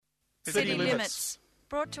City Limits.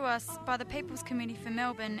 Brought to us by the People's Committee for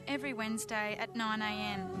Melbourne every Wednesday at 9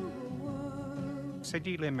 a.m.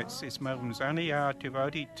 City Limits is Melbourne's only hour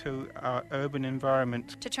devoted to our urban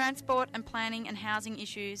environment. To transport and planning and housing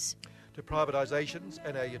issues. To privatisations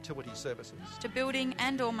and our utility services. To building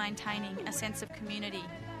and or maintaining a sense of community.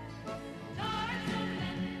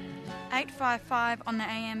 855 on the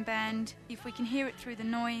AM band, if we can hear it through the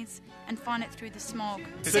noise and find it through the smog.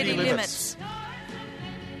 City Limits.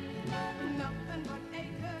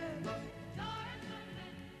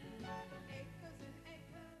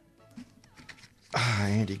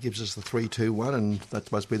 Andy gives us the 3-2-1, and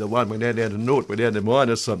that must be the one. We're now down to naught. We're down to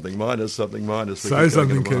minus something. Say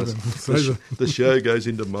something, Kevin. The show goes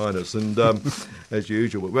into minus. And as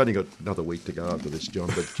usual, we've only got another week to go after this, John.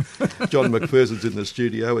 But John McPherson's in the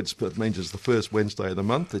studio. It means it's the first Wednesday of the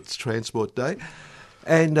month. It's Transport Day.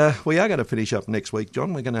 And we are going to finish up next week,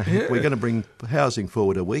 John. We're going to bring housing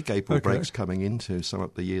forward a week. April break's coming in to sum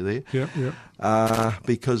up the year there.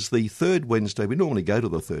 Because the third Wednesday, we normally go to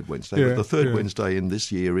the third Wednesday, but the third Wednesday in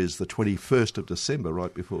this year is the 21st of December,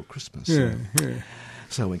 right before Christmas.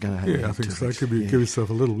 So we're going to have I think so. Give yourself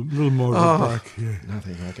a little more of a break. Yeah.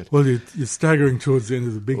 Nothing like it. Well, you're staggering towards the end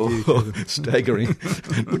of the big year. Staggering.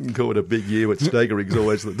 Wouldn't call it a big year, but staggering's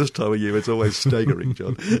always, this time of year, it's always staggering,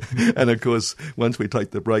 John. And of course, once we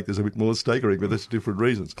take the break, there's a bit more staggering, but that's different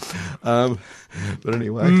reasons. But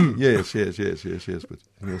anyway, yes, but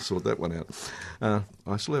we'll sort that one out.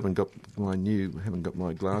 I still haven't got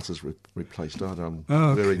my glasses replaced either. I'm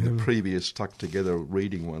wearing the previous stuck together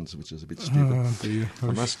reading ones, which is a bit stupid. I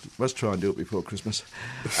must try and do it before Christmas.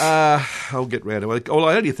 I'll get round to it. Well,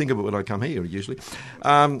 I only think of it when I come here, usually.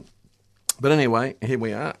 But anyway, here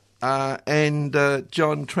we are. And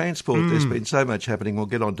John, transport, there's been so much happening. We'll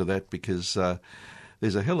get on to that because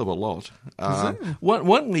there's a hell of a lot.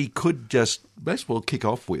 One we could just, best we'll kick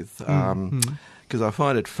off with, because I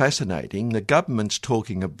find it fascinating. The government's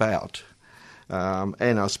talking about...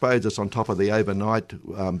 and I suppose it's on top of the overnight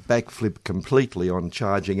backflip completely on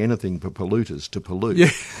charging anything for polluters to pollute.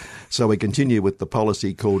 Yeah. So we continue with the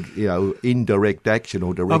policy called, indirect action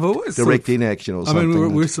or direct inaction or something. I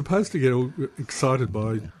mean, we're supposed to get all excited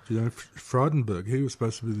by, Frydenberg. He was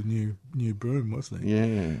supposed to be the new broom, wasn't he?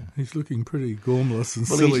 Yeah. He's looking pretty gormless and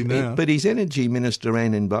silly now. But he's Energy Minister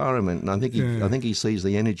and Environment, and I think he sees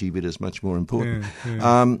the energy bit as much more important.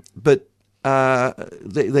 But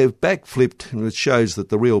they've backflipped, and it shows that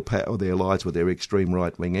the real power there lies with their extreme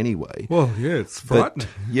right wing anyway. Well, yeah, it's frightening.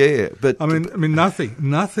 But I mean,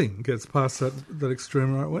 nothing gets past that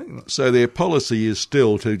extreme right wing. So their policy is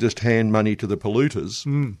still to just hand money to the polluters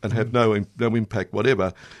and have no impact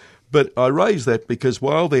whatever. But I raise that because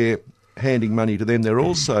while they're handing money to them, they're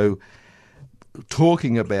also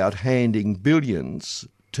talking about handing billions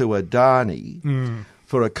to Adani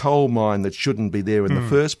for a coal mine that shouldn't be there in the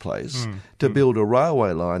first place to build a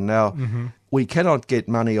railway line. Now, we cannot get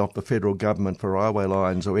money off the federal government for railway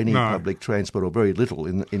lines or any public transport, or very little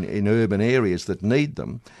in urban areas that need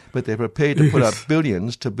them, but they're prepared to put up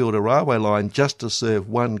billions to build a railway line just to serve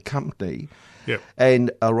one company,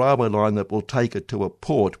 and a railway line that will take it to a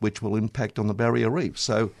port which will impact on the Barrier Reef.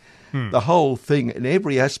 So the whole thing in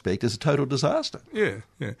every aspect is a total disaster. Yeah.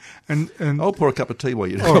 And I'll pour a cup of tea while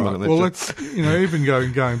you comment on that. Well, let's even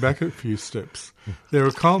going back a few steps. There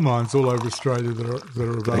are coal mines all over Australia that are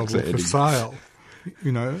available for sale.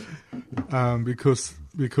 Because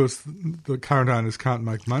the current owners can't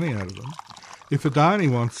make money out of them. If Adani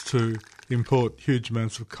wants to import huge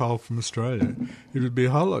amounts of coal from Australia, it would be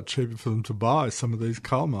a whole lot cheaper for them to buy some of these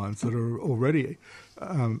coal mines that are already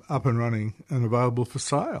up and running and available for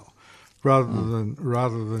sale, rather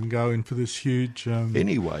than go in for this huge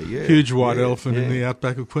huge white elephant in the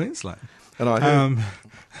outback of Queensland. And I heard...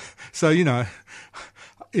 So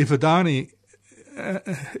if Adani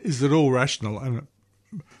is at all rational, and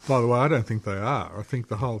by the way, I don't think they are. I think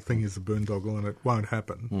the whole thing is a boondoggle and it won't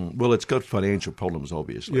happen. Well, it's got financial problems,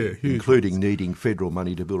 obviously, huge including needing federal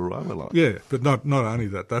money to build a railway line. Yeah, but not only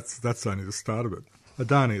that. That's only the start of it.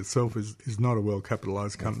 Adani itself is not a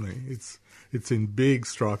well-capitalised company. It's in big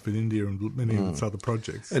strife in India and many of its other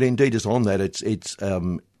projects. And indeed, just on that,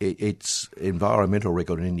 its environmental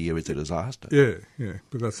record in India is a disaster. Yeah,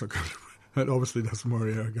 but that's not good. That obviously doesn't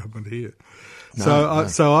worry our government here.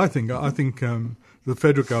 So I think the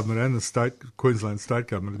federal government and the Queensland state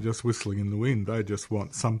government are just whistling in the wind. They just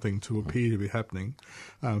want something to appear to be happening.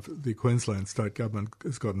 The Queensland state government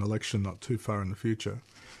has got an election not too far in the future.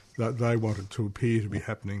 That they wanted to appear to be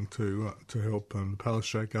happening to help the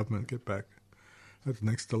Palaszczuk government get back at the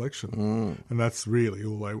next election, and that's really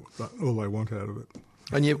all they want out of it.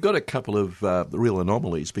 And you've got a couple of real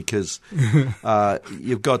anomalies because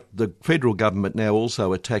you've got the federal government now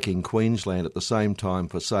also attacking Queensland at the same time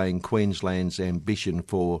for saying Queensland's ambition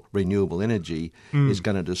for renewable energy is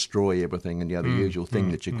going to destroy everything and the usual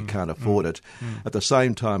thing that you can't afford it. At the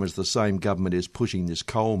same time as the same government is pushing this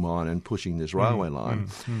coal mine and pushing this railway line.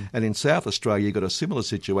 And in South Australia, you've got a similar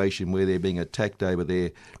situation where they're being attacked over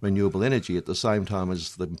their renewable energy at the same time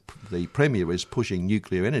as the Premier is pushing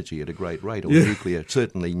nuclear energy at a great rate, or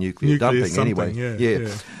certainly nuclear dumping anyway.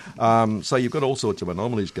 So you've got all sorts of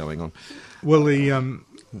anomalies going on. Well,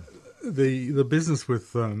 the business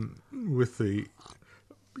with the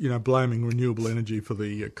blaming renewable energy for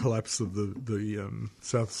the collapse of the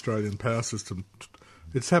South Australian power system,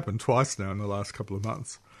 it's happened twice now in the last couple of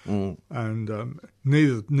months. And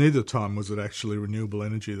neither time was it actually renewable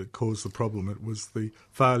energy that caused the problem. It was the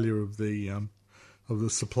failure of the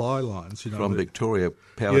supply lines. From Victoria,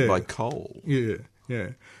 powered by coal. Yeah.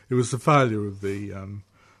 It was the failure of the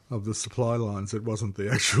supply lines. It wasn't the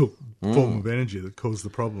actual form of energy that caused the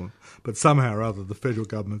problem. But somehow or other, the federal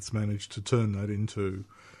government's managed to turn that into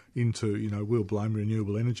we'll blame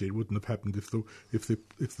renewable energy. It wouldn't have happened if the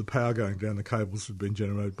power going down the cables had been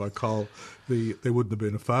generated by coal. There wouldn't have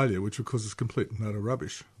been a failure, which of course is complete and utter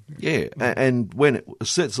rubbish. Yeah, and when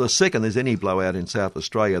the second there's any blowout in South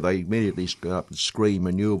Australia, they immediately go up and scream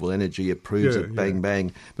renewable energy, it proves it, bang,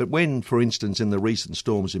 bang. But when, for instance, in the recent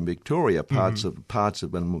storms in Victoria, parts of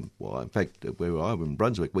in fact, where I was in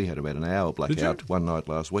Brunswick, we had about an hour blackout one night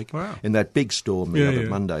last week. Wow. In that big storm the other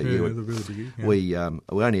Monday. The really biggie, we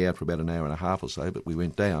were only out for about an hour and a half or so, but we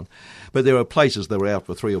went down. But there are places that were out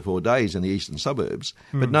for 3 or 4 days in the eastern suburbs,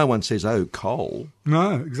 but no one says, oh, coal.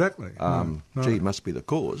 No, exactly. Gee, must be the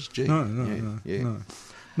cause. Gee. No.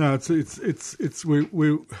 No, it's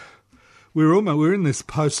we're in this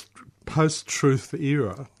post-truth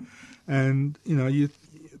era, and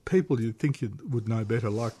people you'd think you would know better,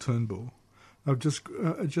 like Turnbull, are just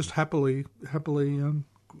happily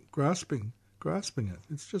grasping it.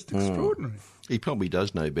 It's just extraordinary. He probably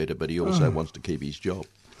does know better, but he also wants to keep his job.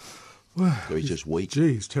 Well, so he's just weak.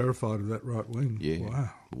 Gee, he's terrified of that right wing. Yeah, wow,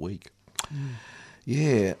 weak.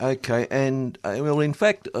 Yeah, okay. And, in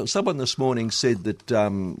fact, someone this morning said that,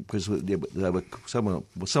 because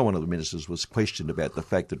someone of the ministers was questioned about the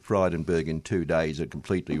fact that Frydenberg in 2 days had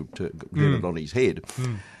completely turned it on his head.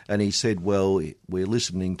 And he said, well, we're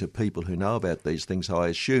listening to people who know about these things. So I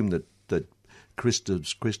assume that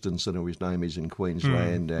Christensen, or his name is in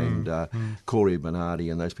Queensland, and Corey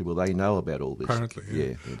Bernardi and those people, they know about all this. Apparently,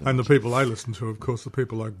 yeah. And the people they listen to, of course, the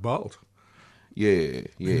people like Bolt. Yeah.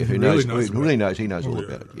 Who really knows? He knows all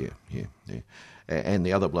about it. Yeah. And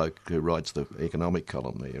the other bloke who writes the economic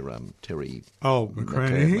column there, Terry. Oh,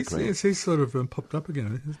 McCraney. He's sort of popped up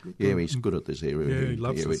again. He's good at this area. Yeah, he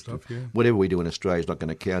loves this stuff. Yeah. Whatever we do in Australia is not going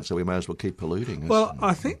to count, so we may as well keep polluting. Well,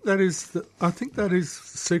 I think that is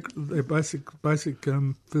their basic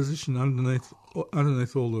position underneath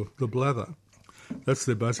all the blather. That's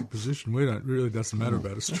their basic position. It really doesn't matter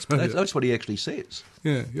about Australia. That's what he actually says.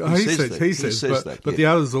 Yeah, he says that. But the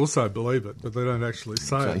others also believe it, but they don't actually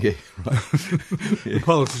say it. Yeah, right. The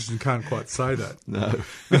politician can't quite say that. No.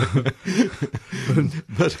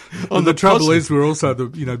 but the trouble is, we're also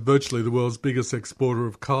virtually the world's biggest exporter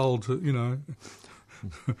of coal to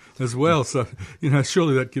as well. So,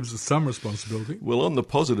 surely that gives us some responsibility. Well, on the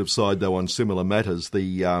positive side, though, on similar matters,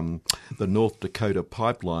 the North Dakota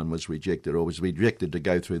pipeline was rejected to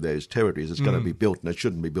go through those territories. It's going to be built, and it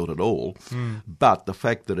shouldn't be built at all. But the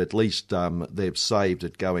fact that at least they've saved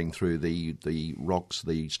it going through the rocks,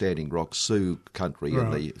 the Standing Rock Sioux country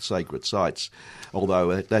and the sacred sites,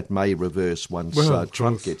 although that may reverse once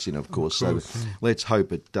Trump gets in, of course. So let's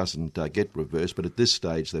hope it doesn't get reversed. But at this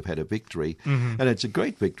stage, they've had a victory. And it's a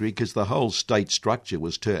great victory because the whole state structure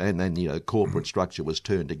was turned, and then corporate structure was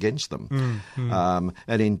turned against them.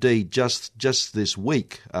 And indeed, just this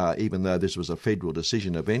week, even though this was a federal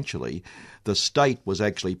decision eventually, the state was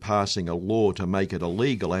actually passing a law to make it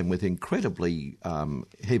illegal, and with incredibly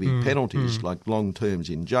heavy penalties, like long terms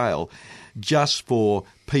in jail, just for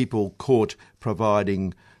people caught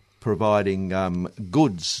providing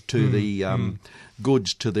goods to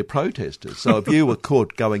the protesters. So if you were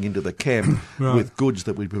caught going into the camp with goods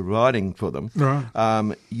that we'd be providing for them,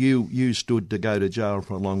 you stood to go to jail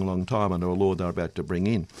for a long, long time under a law they're about to bring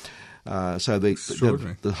in. So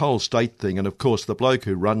the whole state thing, and of course the bloke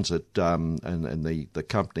who runs it and the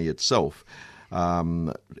company itself,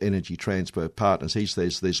 Energy Transfer Partners, he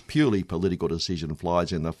says this purely political decision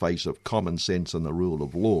flies in the face of common sense and the rule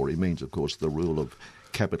of law. He means, of course, the rule of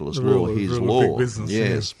capitalist law, his law. Big business,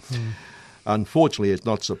 yes. unfortunately, it's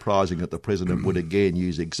not surprising that the President would again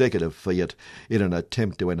use executive fiat in an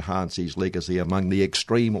attempt to enhance his legacy among the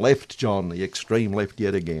extreme left, John. The extreme left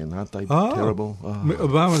yet again. Aren't they terrible?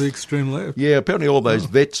 Obama, the extreme left. Yeah, apparently all those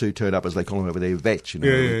vets who turn up, as they call them over there, vets,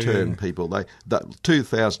 return people.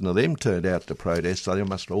 2,000 of them turned out to protest, so they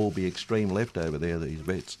must all be extreme left over there, these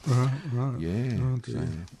vets. Right. Yeah. Oh,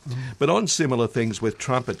 But on similar things with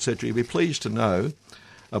Trump, etc., you'll be pleased to know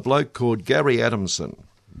a bloke called Gary Adamson.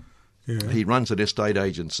 Yeah. He runs an estate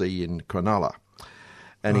agency in Cronulla,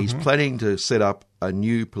 and he's planning to set up a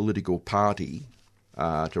new political party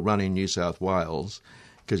to run in New South Wales,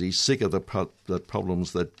 because he's sick of the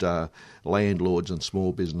problems that landlords and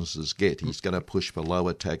small businesses get. He's going to push for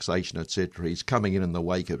lower taxation, etc. He's coming in the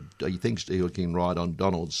wake of, he thinks he can ride on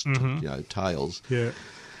Donald's tails. Yeah.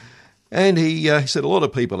 And he said a lot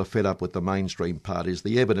of people are fed up with the mainstream parties.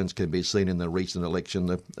 The evidence can be seen in the recent election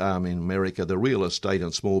in America. The real estate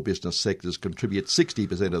and small business sectors contribute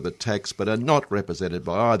 60% of the tax, but are not represented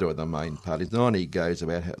by either of the main parties. And on he goes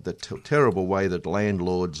about how the terrible way that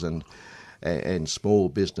landlords and small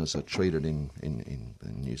business are treated in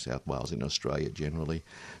New South Wales, in Australia generally.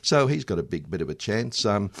 So he's got a big bit of a chance.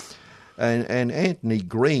 And Anthony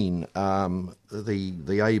Green, the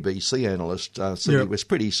ABC analyst, said he was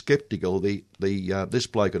pretty sceptical. This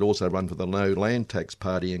bloke had also run for the No Land Tax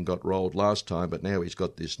Party and got rolled last time, but now he's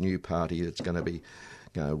got this new party that's going to be,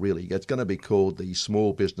 it's going to be called the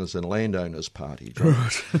Small Business and Landowners Party.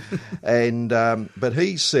 Right. And but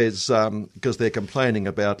he says, because they're complaining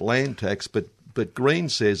about land tax, but Green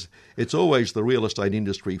says it's always the real estate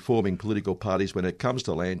industry forming political parties when it comes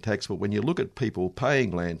to land tax, but when you look at people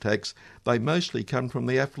paying land tax, they mostly come from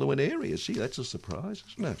the affluent areas. Gee, that's a surprise,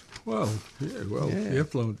 isn't it? Well, the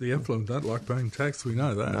affluent don't like paying tax, we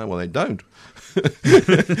know that. No, well, they don't.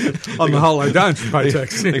 On the whole, they don't pay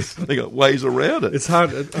tax. They got ways around it. It's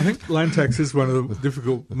hard. I think land tax is one of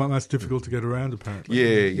the most difficult to get around, apparently.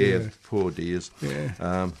 Yeah. Poor dears.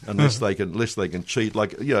 Yeah. Unless they can cheat.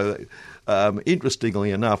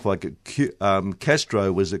 Interestingly enough,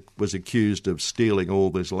 Castro was accused of stealing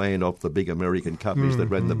all this land off the big American companies that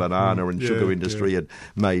ran the banana and sugar industry and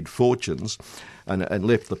made fortunes. And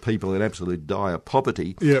left the people in absolute dire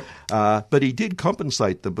poverty. Yep. But he did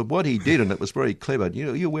compensate them. But what he did, and it was very clever.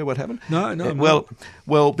 You aware what happened? No.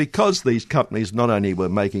 Well, because these companies not only were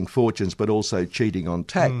making fortunes but also cheating on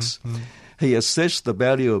tax. He assessed the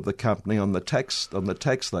value of the company on the tax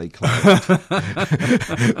they claimed,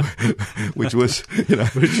 which was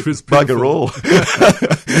bugger all.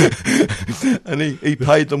 And he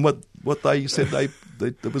paid them what they said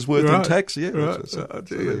that was worth in tax. Yeah, right.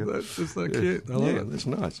 That's just so cute. I love it. That's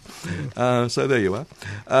nice. So there you are.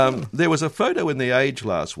 There was a photo in The Age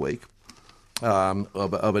last week.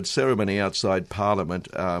 Of a ceremony outside Parliament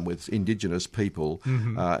with Indigenous people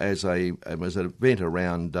as an event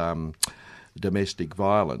around domestic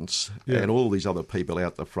violence, and all these other people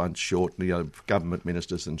out the front, Shorten, government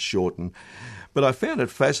ministers and Shorten. But I found it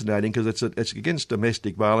fascinating because it's against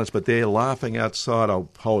domestic violence, but they're laughing outside. I'll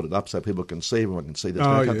hold it up so people can see. Everyone can see this.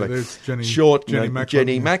 There's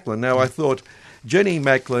Jenny Macklin. Now, I thought Jenny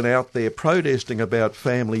Macklin out there protesting about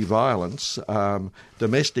family violence,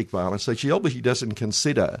 domestic violence, so she obviously doesn't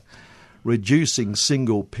consider reducing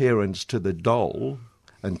single parents to the dole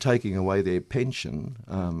and taking away their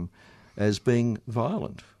pension as being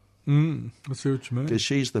violent. I see what you mean. Because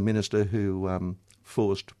she's the minister who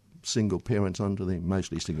forced single parents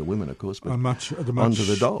mostly single women, of course, but onto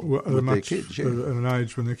the dole with their kids. At an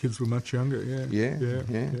age when their kids were much younger, Yeah.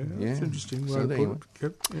 That's interesting. So very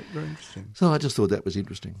interesting. So I just thought that was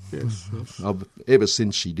interesting. Yes. Ever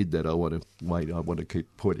since she did that, I want to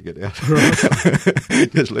keep pointing it out.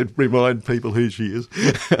 Just remind people who she is.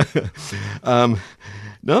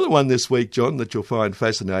 Another one this week, John, that you'll find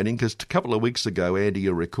fascinating, because a couple of weeks ago, Andy,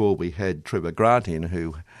 you'll recall we had Trevor Grant in,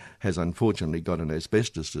 who has unfortunately got an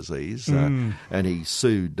asbestos disease, and he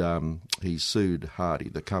sued Hardy,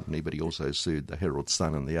 the company, but he also sued the Herald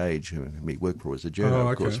Sun and the Age, whom he worked for as a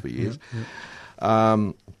journalist, of course, for years.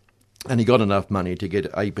 And he got enough money to get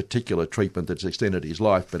a particular treatment that's extended his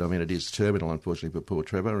life, but I mean, it is terminal, unfortunately, for poor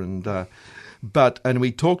Trevor. And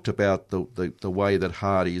we talked about the way that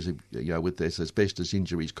Hardy's, with this asbestos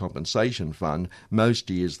injuries compensation fund, most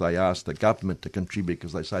years they ask the government to contribute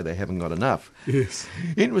because they say they haven't got enough. Yes.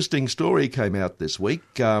 Interesting story came out this week.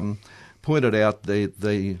 Pointed out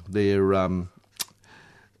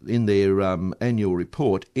in their annual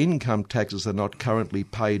report, income taxes are not currently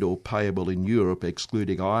paid or payable in Europe,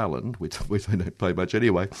 excluding Ireland, which they don't pay much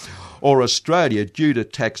anyway, or Australia due to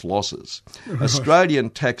tax losses. Australian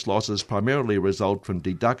tax losses primarily result from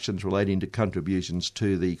deductions relating to contributions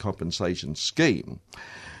to the compensation scheme.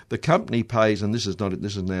 The company pays, and this is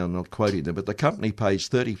now not quoting them, but the company pays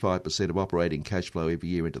 35% of operating cash flow every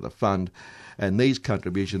year into the fund, and these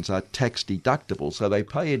contributions are tax deductible. So they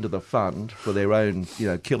pay into the fund for their own,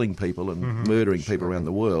 killing people and murdering people around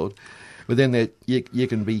the world. But then you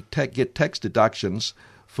can get tax deductions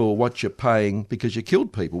for what you're paying because you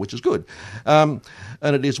killed people, which is good. And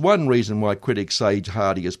it is one reason why critics say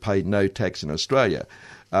Hardie has paid no tax in Australia.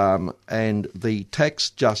 And the Tax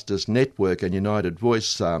Justice Network and United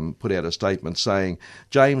Voice put out a statement saying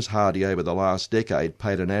James Hardie over the last decade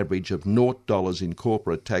paid an average of $0 in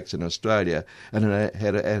corporate tax in Australia and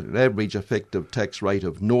had an average effective tax rate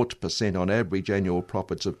of 0% on average annual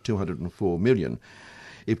profits of $204 million.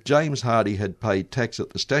 If James Hardie had paid tax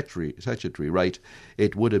at the statutory rate,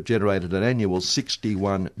 it would have generated an annual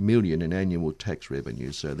 $61 million in annual tax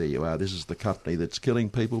revenue. So there you are. This is the company that's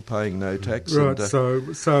killing people, paying no tax. Right. So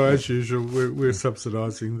as usual, we're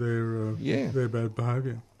subsidising their bad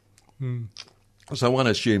behaviour. Mm. So one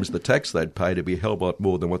assumes the tax they'd pay to be a hell lot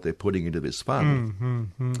more than what they're putting into this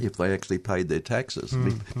fund if they actually paid their taxes.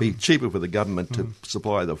 It'd be cheaper for the government to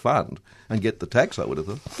supply the fund and get the tax, I would have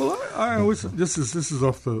thought. Well, I always this is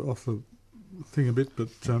off the thing a bit, but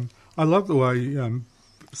I love the way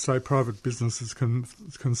say private businesses can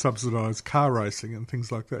subsidise car racing and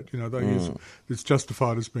things like that. They use it's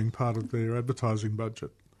justified as being part of their advertising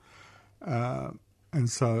budget. And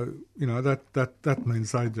so, that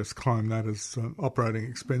means they just claim that as operating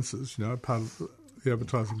expenses, part of the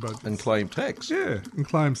advertising budget. And claim tax. Yeah, and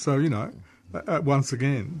claim. So, once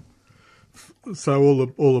again, so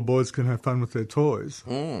all the boys can have fun with their toys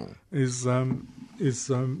is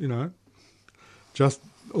just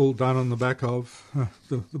all done on the back of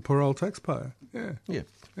the poor old taxpayer. Yeah.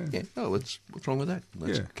 Oh, what's wrong with that?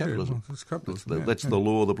 That's capitalism. It's capitalism. That's the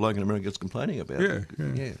law the bloke in America's complaining about. Yeah.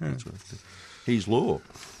 That's right. He's law.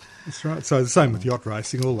 That's right. So the same with yacht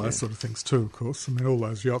racing, all those sort of things too, of course. I mean, all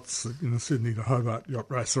those yachts, Sydney to Hobart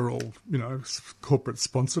yacht race are all, corporate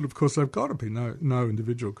sponsored. Of course, they've got to be. No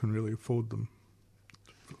individual can really afford them.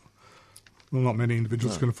 Well, not many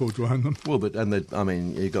individuals can afford to own them. Well,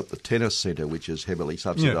 you've got the tennis centre, which is heavily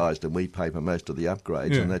subsidised, and we pay for most of the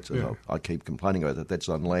upgrades, and that's I keep complaining about that. That's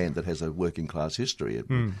on land that has a working class history.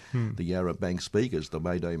 The Yarra Bank Speakers, the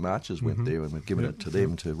May Day marches went there, and we've given it to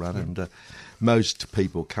them to run, and most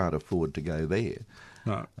people can't afford to go there.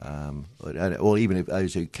 No. Or even if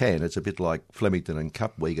those who can, it's a bit like Flemington and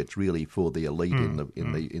Cup Week. It's really for the elite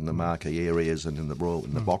in the marquee areas and in the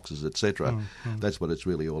boxes, etc. That's what it's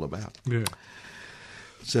really all about. Yeah.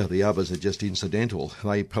 So the others are just incidental.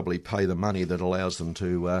 They probably pay the money that allows them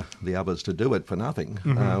to the others to do it for nothing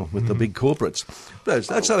with the big corporates.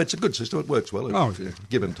 So it's a good system. It works well.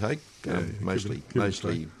 Give and take.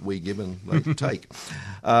 Mostly we give and they take.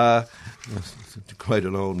 To quote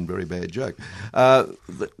an old and very bad joke.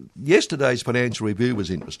 Yesterday's Financial Review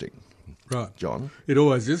was interesting. Right. John. It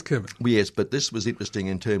always is, Kevin. Yes, but this was interesting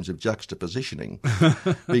in terms of juxtapositioning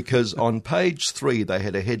because on page 3 they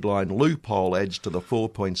had a headline, Loophole adds to the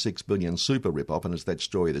 $4.6 billion super rip-off, and it's that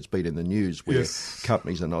story that's been in the news where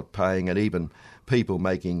companies are not paying and even people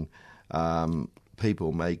making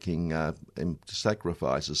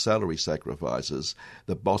sacrifices, salary sacrifices,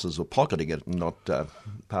 the bosses are pocketing it and not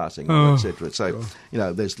passing on, etc. So,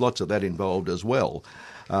 there's lots of that involved as well.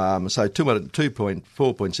 So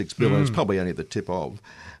 $4.6 billion is probably only the tip of.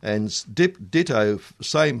 And ditto,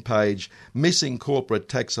 same page, missing corporate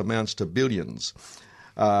tax amounts to billions.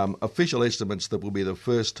 Official estimates that will be for the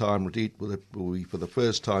first time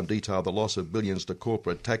detail the loss of billions to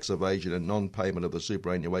corporate tax evasion and non-payment of the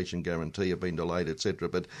superannuation guarantee have been delayed, etc.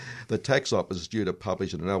 But the Tax Office is due to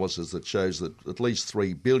publish an analysis that shows that at least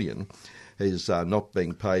 $3 billion is not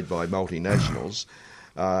being paid by multinationals.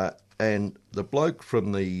 And the bloke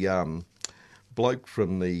from the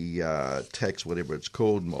tax, whatever it's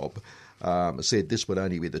called, mob, said this would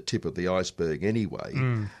only be the tip of the iceberg anyway.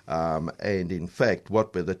 And in fact,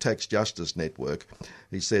 what with the Tax Justice Network,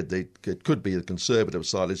 he said that it could be the conservative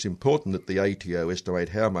side. It's important that the ATO estimate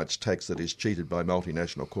how much tax that is cheated by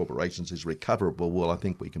multinational corporations is recoverable. Well, I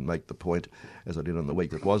think we can make the point, as I did on the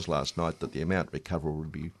week that was last night, that the amount recoverable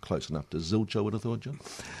would be close enough to zilch, I would have thought, John.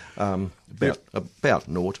 About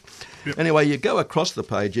naught. Yep. Anyway, you go across the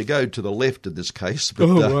page, you go to the left in this case,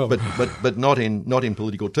 but not in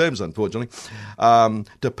political terms, unfortunately,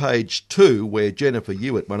 to page 2, where Jennifer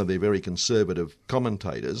Hewitt, one of their very conservative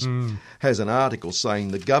commentators, has an article saying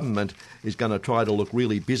saying the government is going to try to look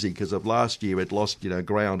really busy because of last year it lost,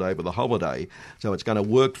 ground over the holiday. So it's going to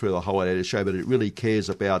work through the holiday to show that it really cares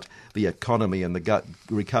about the economy and the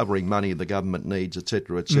recovering money the government needs,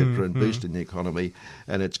 etc., and boosting the economy.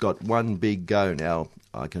 And it's got one big go now.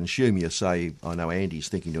 I can assume you say, I know Andy's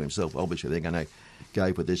thinking to himself, obviously they're going to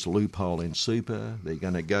go for this loophole in super. They're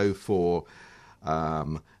going to go for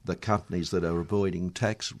the companies that are avoiding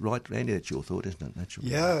tax. Right, Andy, that's your thought, isn't it? That's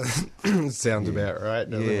your Sounds about right,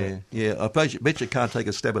 doesn't it? Yeah. I bet you can't take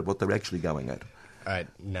a stab at what they're actually going at.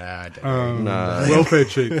 No, I don't. No. Welfare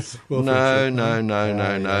cheats.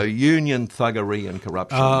 No. Union thuggery and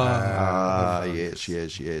corruption.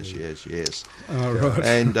 Yes.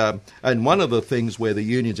 Right. And one of the things where the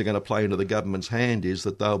unions are going to play into the government's hand is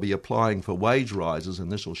that they'll be applying for wage rises,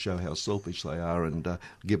 and this will show how selfish they are and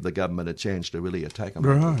give the government a chance to really attack them.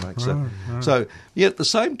 Right. So, at the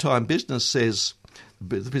same time, business says,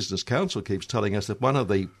 the Business Council keeps telling us that one of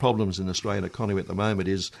the problems in the Australian economy at the moment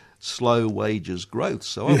is slow wages growth.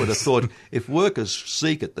 So I would have thought if workers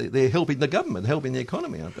seek it, they're helping the government, helping the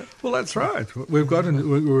economy, aren't they? Well, that's right.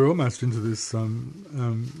 We're almost into this,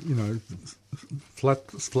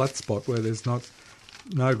 flat spot where there's no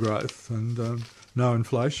growth and no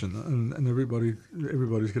inflation, and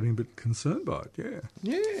everybody's getting a bit concerned by it.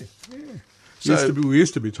 Yeah. So, we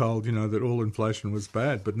used to be told, that all inflation was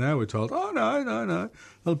bad, but now we're told, oh no,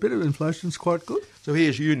 a bit of inflation's quite good. So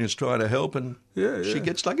here's unions trying to help, and she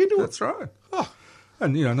gets stuck into it. That's right. Oh.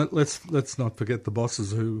 And let's not forget the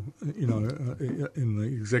bosses who, in the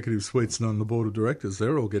executive suites and on the board of directors,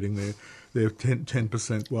 they're all getting their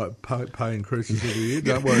 10% pay increases every year.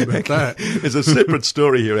 Don't worry about that. There's a separate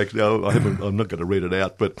story here. Actually, I'm not going to read it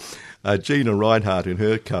out, but Gina Reinhardt in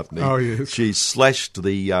her company, she slashed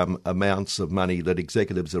the amounts of money that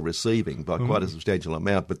executives are receiving by quite a substantial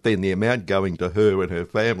amount, but then the amount going to her and her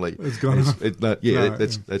family has gone up.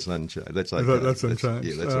 That's unchanged. That's unchanged.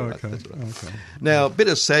 Yeah, that's all right. Okay. That's right. Okay. Now, a bit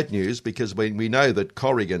of sad news, because we know that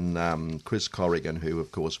Corrigan, Chris Corrigan, who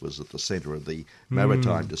of course was at the centre of the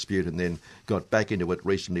maritime dispute and then got back into it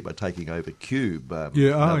recently by taking over Cube,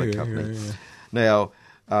 another company. Yeah. Now,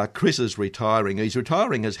 Chris is retiring. He's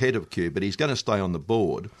retiring as head of Cube, but he's going to stay on the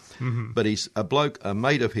board. Mm-hmm. But he's a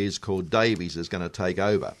mate of his called Davies is going to take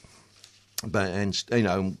over.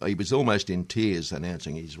 He was almost in tears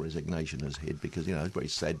announcing his resignation as head because, it's very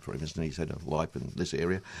sad for him, isn't it? He's had a life in this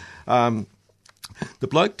area. The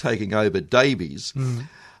bloke taking over, Davies,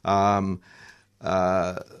 it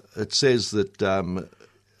says that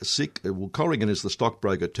Corrigan is the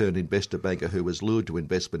stockbroker turned investor banker who was lured to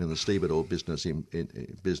investment in the stevedore business in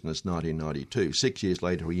business 1992. 6 years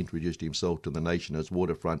later, he introduced himself to the nation as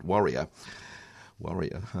waterfront warrior.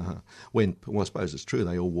 When, I suppose it's true,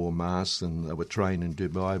 they all wore masks and they were trained in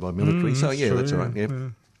Dubai by military. That's all right. Yeah.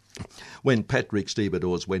 When Patrick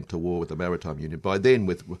Stevedores went to war with the Maritime Union, by then,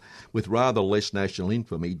 with rather less national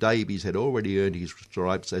infamy, Davies had already earned his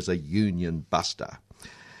stripes as a union buster.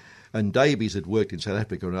 And Davies had worked in South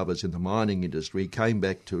Africa and others in the mining industry, came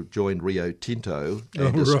back to join Rio Tinto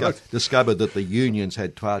and discovered that the unions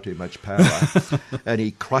had far too much power, and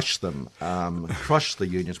he crushed them, crushed the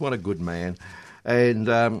unions. What a good man.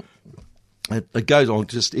 And it goes on,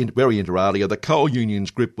 very inter alia. The coal union's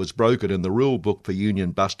grip was broken and the rule book for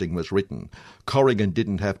union busting was written. Corrigan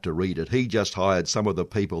didn't have to read it. He just hired some of the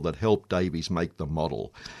people that helped Davies make the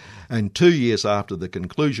model. And 2 years after the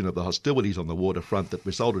conclusion of the hostilities on the waterfront that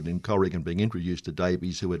resulted in Corrigan being introduced to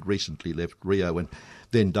Davies, who had recently left Rio, and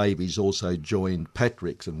then Davies also joined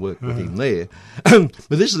Patrick's and worked with him there. But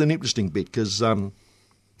this is an interesting bit because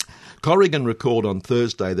Corrigan recalled on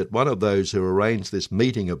Thursday that one of those who arranged this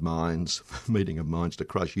meeting of minds to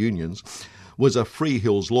crush unions, was a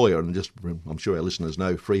Freehills lawyer. And I'm sure our listeners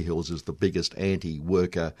know Freehills is the biggest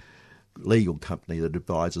anti-worker legal company that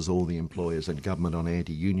advises all the employers and government on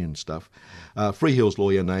anti-union stuff. Freehills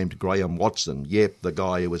lawyer named Graham Watson, the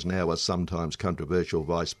guy who is now a sometimes controversial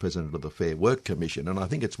vice president of the Fair Work Commission. And I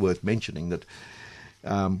think it's worth mentioning that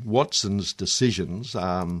Watson's decisions,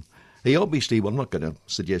 he obviously, I'm not going to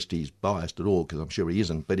suggest he's biased at all because I'm sure he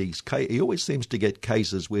isn't, but he always seems to get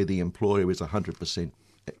cases where the employer is 100%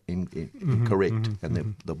 correct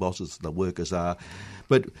and the bosses, the workers are.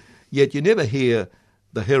 But yet you never hear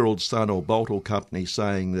the Herald Sun or Boltle Company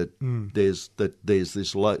saying that there's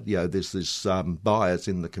this bias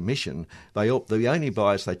in the commission. The only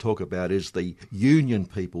bias they talk about is the union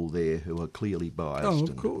people there who are clearly biased. Oh,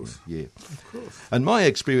 of course. Of course. And my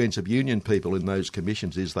experience of union people in those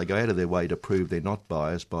commissions is they go out of their way to prove they're not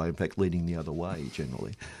biased by, in fact, leading the other way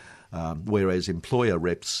generally. Whereas employer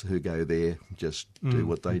reps who go there just do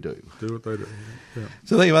what they do. Do what they do. Yeah.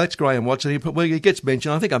 So anyway, that's Graham Watson. He gets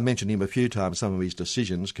mentioned. I think I've mentioned him a few times, some of his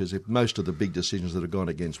decisions, because most of the big decisions that have gone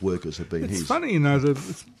against workers have been his. It's funny,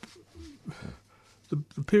 that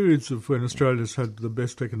the periods of when Australia's had the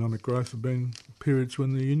best economic growth have been periods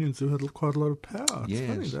when the unions have had quite a lot of power. It's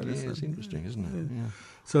funny that, isn't it? It's interesting, isn't it? Yeah.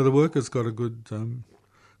 So the workers got a good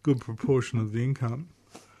proportion of the income,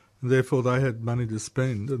 and therefore they had money to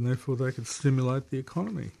spend, and therefore they could stimulate the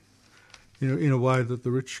economy. In a way that the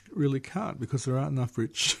rich really can't, because there aren't enough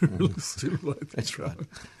rich to really stimulate. That's right.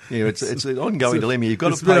 Yeah, it's an ongoing dilemma. You've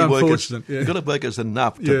got to pay workers. Yeah. You've got to pay workers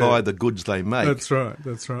enough to buy the goods they make. That's right.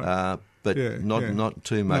 But not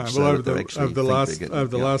too much. No, well, over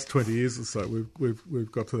the last 20 years or so,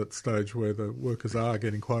 we've got to that stage where the workers are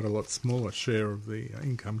getting quite a lot smaller share of the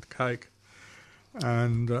income cake,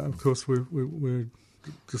 and of course we're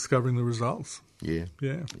discovering the results. Yeah.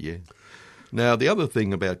 Now, the other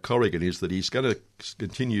thing about Corrigan is that he's going to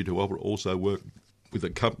continue to also work with a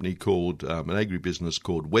company called, an agribusiness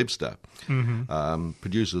called Webster,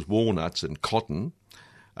 produces walnuts and cotton,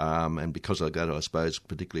 and because of that, I suppose,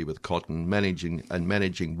 particularly with cotton,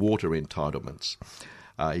 managing water entitlements.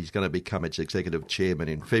 He's going to become its executive chairman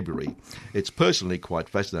in February. It's personally quite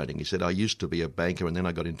fascinating. He said, I used to be a banker and then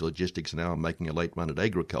I got into logistics and now I'm making a late run at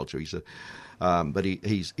agriculture. He said, but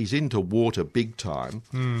he's into water big time.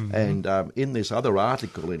 Mm-hmm. And in this other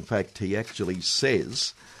article, in fact, he actually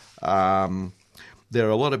says there are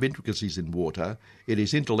a lot of intricacies in water. It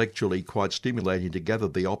is intellectually quite stimulating to gather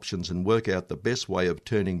the options and work out the best way of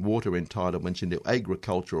turning water entitlements into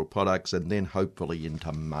agricultural products and then hopefully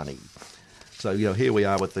into money. So, here we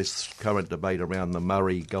are with this current debate around the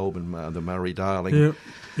Murray-Goulburn, the Murray-Darling,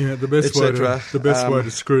 the best way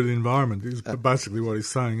to screw the environment is basically what he's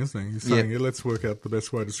saying, isn't he? He's saying, let's work out the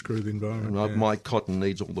best way to screw the environment. My cotton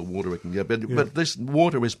needs all the water it can get. But this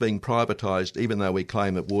water is being privatised, even though we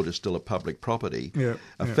claim that water is still a public property.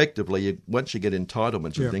 Effectively, once you get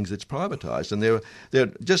entitlements and things, it's privatised. And there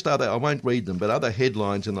are just other, I won't read them, but other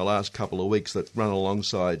headlines in the last couple of weeks that run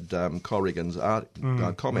alongside Corrigan's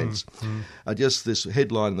comments. Just this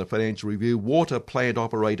headline in the Financial Review, Water Plant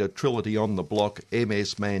Operator Trilogy on the Block,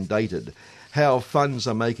 MS mandated. How funds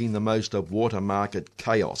are making the most of water market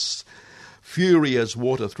chaos. Fury as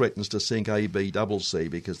water threatens to sink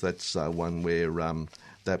ABCC, because that's one where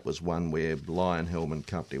that was one where Lionhelm and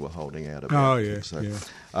Company were holding out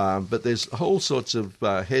about. But there's all sorts of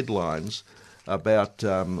headlines about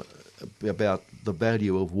the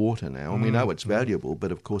value of water now, and we know it's valuable,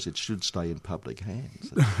 but of course it should stay in public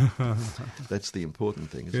hands. That's the important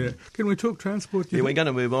thing, isn't it? Can we talk transport? We're going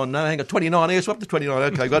to move on. No, hang on, 29 here, swap to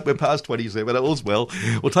 29. Okay, we're past 27, all's well.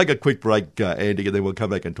 We'll take a quick break, Andy, and then we'll come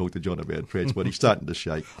back and talk to John about transport. He's starting to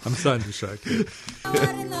shake. I'm starting to shake,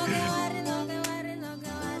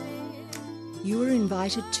 You are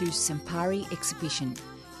invited to Sampari Exhibition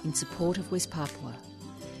in support of West Papua.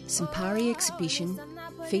 Sampari Exhibition,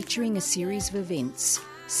 featuring a series of events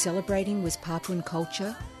celebrating West Papuan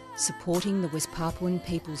culture, supporting the West Papuan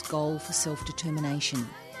people's goal for self-determination.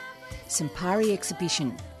 Sampari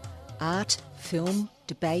Exhibition, art, film,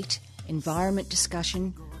 debate, environment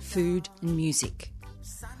discussion, food and music.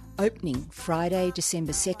 Opening Friday,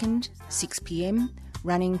 December 2nd, 6 p.m,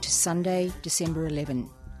 running to Sunday, December 11.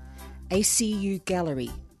 ACU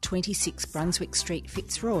Gallery, 26 Brunswick Street,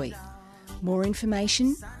 Fitzroy. More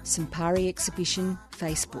information, Sampari Exhibition,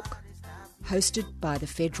 Facebook. Hosted by the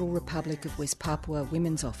Federal Republic of West Papua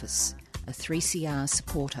Women's Office, a 3CR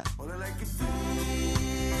supporter.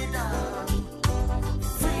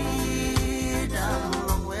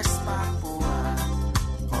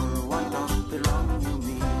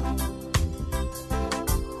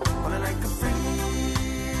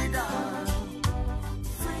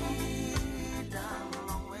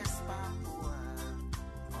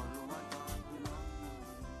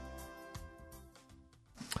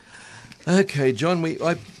 Okay, John,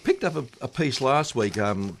 I picked up a piece last week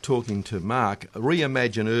talking to Mark,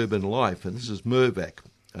 Reimagine Urban Life, and this is Mirvac,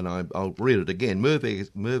 and I'll read it again.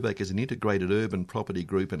 Mirvac is an integrated urban property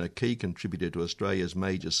group and a key contributor to Australia's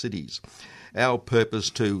major cities. Our purpose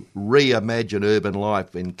to reimagine urban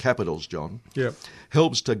life in capitals, John,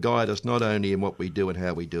 helps to guide us not only in what we do and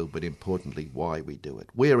how we do it, but importantly why we do it.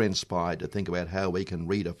 We're inspired to think about how we can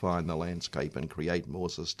redefine the landscape and create more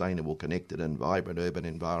sustainable, connected and vibrant urban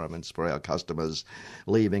environments for our customers,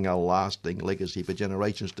 leaving a lasting legacy for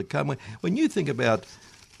generations to come. When you think about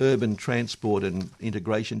urban transport and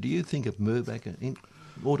integration, do you think of Mirvac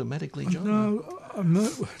automatically, John?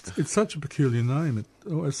 No, it's such a peculiar name. It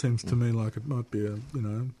always seems to me like it might be a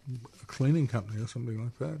cleaning company or something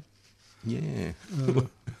like that. Yeah.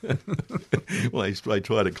 Well, they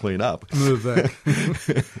try to clean up. Move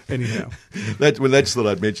that. Anyhow. That's that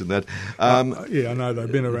I'd mention that. Yeah, I know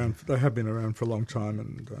they've been around. They have been around for a long time,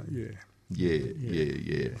 and Yeah.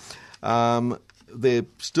 They're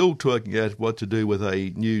still talking about what to do with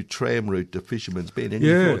a new tram route to Fisherman's Bend. Any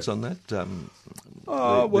thoughts on that?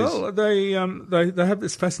 They have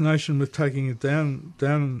this fascination with taking it down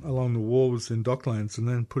along the wharves in Docklands and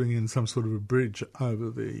then putting in some sort of a bridge over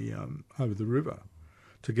the river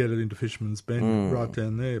to get it into Fisherman's Bend right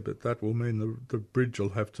down there. But that will mean the bridge will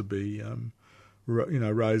have to be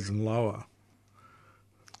raised and lower.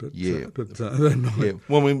 But, they're not. Yeah.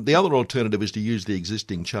 Well, the other alternative is to use the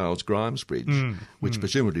existing Charles Grimes Bridge, which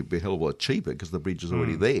presumably would be a hell of a lot cheaper because the bridge is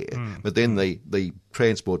already there. But then the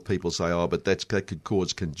transport people say, but that could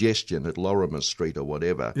cause congestion at Lorimer Street or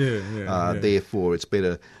whatever. Therefore, it's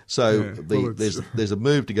better. So there's a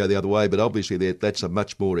move to go the other way, but obviously that's a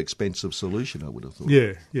much more expensive solution, I would have thought.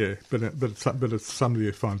 Yeah. But it's somebody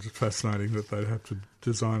who finds it fascinating that they'd have to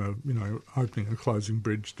design a opening and closing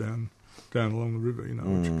bridge down along the river,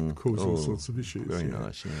 which could cause all sorts of issues. Very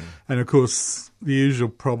nice, yeah. And of course, the usual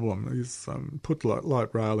problem is put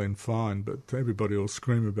light rail in, fine, but everybody will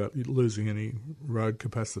scream about losing any road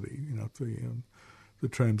capacity. The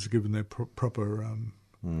trams are given their proper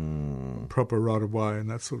right of way and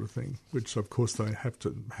that sort of thing, which of course they have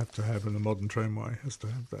to have, and the modern tramway has to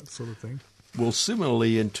have that sort of thing. Well,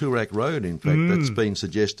 similarly in Toorak Road, in fact, that's been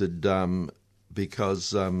suggested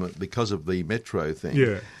because of the metro thing.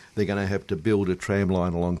 Yeah. They're going to have to build a tram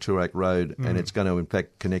line along Toorak Road, and it's going to, in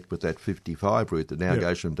fact, connect with that 55 route that now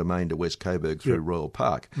goes from Domain to West Coburg through Royal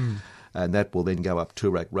Park. And that will then go up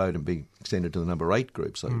Toorak Road and be extended to the number 8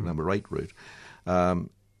 group, so number 8 route.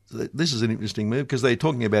 This is an interesting move because they're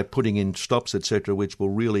talking about putting in stops, etc., which will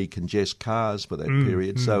really congest cars for that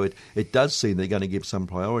period. So it does seem they're going to give some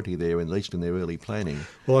priority there, at least in their early planning.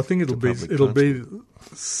 Well, I think it'll be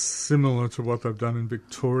similar to what they've done in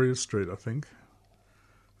Victoria Street, I think.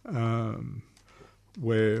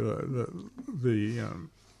 Where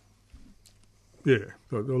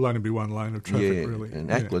there'll only be one lane of traffic, really. And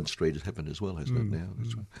Ackland Street has happened as well, hasn't it, now?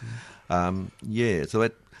 That's right. So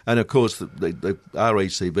that... And, of course, the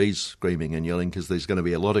RACB's screaming and yelling because there's going to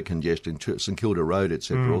be a lot of congestion. St Kilda Road,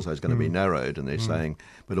 etc., also is going to be narrowed, and they're saying,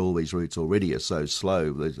 but all these routes already are so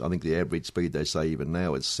slow. I think the average speed, they say, even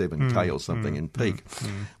now is 7k or something in peak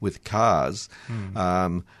with cars.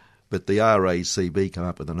 But the RACB came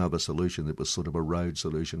up with another solution that was sort of a road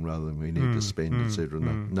solution rather than we need to spend, etc.,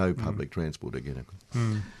 no public transport again.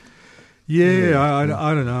 I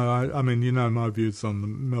don't know. I mean, my views on the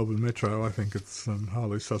Melbourne Metro. I think it's a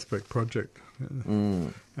highly suspect project.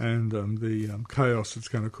 And the chaos it's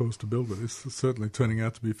going to cause to build it is certainly turning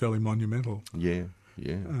out to be fairly monumental. Yeah.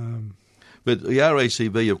 But the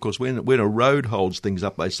RACB, of course, when a road holds things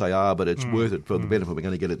up, they say, but it's worth it for the benefit we're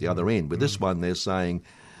going to get at the other end. With this one, they're saying...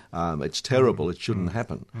 it's terrible. It shouldn't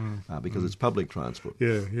happen because it's public transport.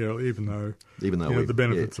 Yeah. Even though the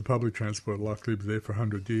benefits of public transport are likely to be there for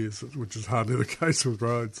 100 years, which is hardly the case with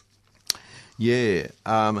roads. Yeah.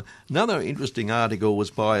 Another interesting article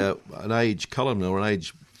was by an Age columnist or an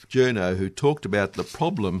Age journo who talked about the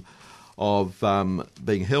problem of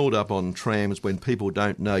being held up on trams when people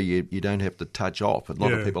don't know you don't have to touch off. A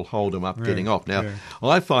lot of people hold them up getting off. Now,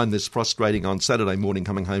 I find this frustrating on Saturday morning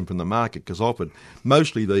coming home from the market because often,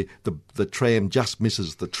 mostly the tram just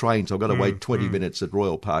misses the train, so I've got to wait 20 minutes at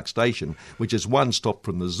Royal Park Station, which is one stop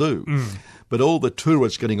from the zoo. But all the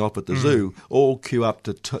tourists getting off at the zoo all queue up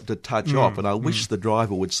to touch off, and I wish the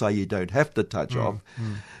driver would say you don't have to touch off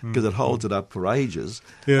because it holds it up for ages,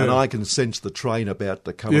 and I can sense the train about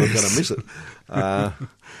to come and I'm going to miss it.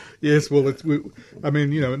 Yes, well,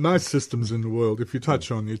 in most systems in the world, if you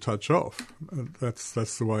touch on, you touch off. That's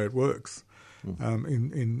the way it works.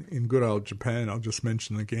 In good old Japan, I'll just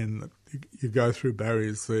mention again that you go through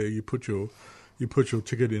barriers there, you put your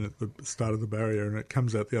ticket in at the start of the barrier and it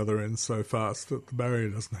comes out the other end so fast that the barrier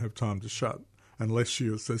doesn't have time to shut unless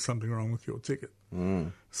there's something wrong with your ticket.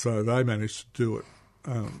 So they managed to do it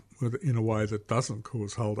in a way that doesn't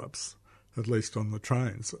cause hold-ups, at least on the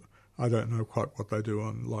trains. I don't know quite what they do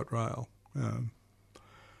on light rail,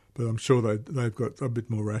 but I'm sure they've got a bit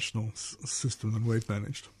more rational system than we've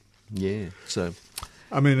managed. Yeah, so...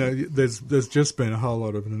 I mean, there's just been a whole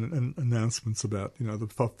lot of announcements about,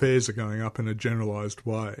 the fares are going up in a generalised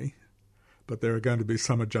way, but there are going to be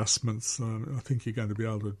some adjustments. I think you're going to be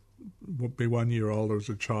able to be 1 year older as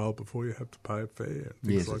a child before you have to pay a fare.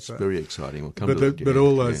 Yes, like it's that. Very exciting. We'll come but to that. But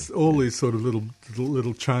all these sort of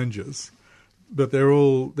little changes, but they're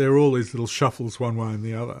all these little shuffles one way and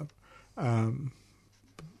the other.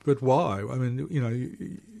 But why? I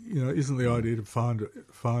mean, isn't the idea to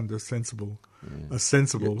find a sensible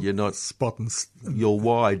You're not spot and your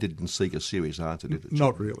why didn't seek a serious answer, did it?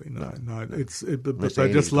 Not really, no. But Unless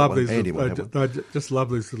they just love these. Andy will have one. They just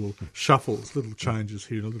love these little shuffles, little changes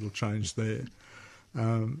here, and a little change there.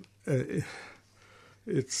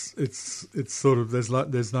 It's sort of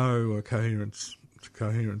there's no coherence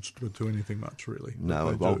to anything much, really.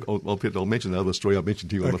 No, I'll mention the other story I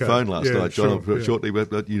mentioned to you on the Okay. phone last Yeah, night, John, sure, yeah. shortly,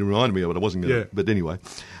 but you reminded me of it. I wasn't going to, Yeah. but anyway.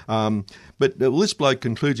 But this bloke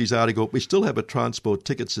concludes his article, we still have a transport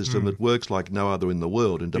ticket system that works like no other in the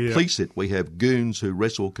world, and to Yeah. police it, we have goons who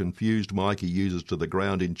wrestle confused Mikey users to the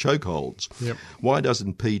ground in chokeholds. Yep. Why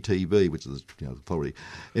doesn't PTV, which is the authority,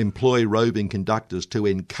 employ roving conductors to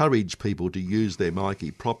encourage people to use their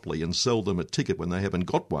Mikey properly and sell them a ticket when they haven't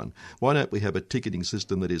got one? Why don't we have a ticketing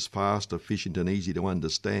system that is fast, efficient and easy to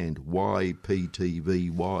understand? Why PTV?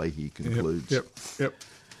 Why, he concludes. Yep.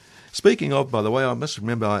 Speaking of, by the way, I must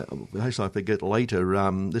remember, in case I forget later,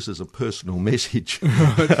 this is a personal message.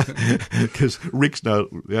 Because Rick's the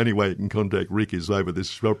only way you can contact Rick is over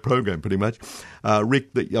this program, pretty much.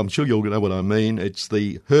 Rick, I'm sure you'll know what I mean. It's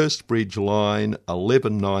the Hurstbridge line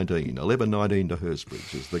 1119. 1119 to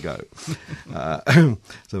Hurstbridge is the go.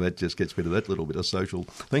 So that just gets rid of that little bit of social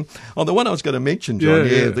thing. Oh, the one I was going to mention, John,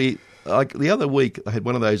 the other week I had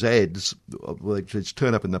one of those ads which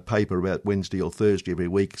turn up in the paper about Wednesday or Thursday every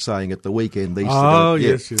week saying at the weekend these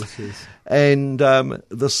Yes. And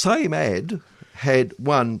the same ad had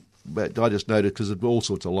one, but I just noted because there's all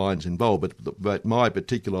sorts of lines involved, but my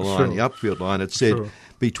particular line, the Upfield line, it said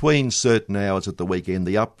between certain hours at the weekend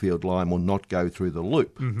the Upfield line will not go through the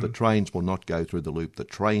loop. The trains will not go through the loop. The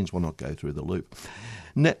trains will not go through the loop.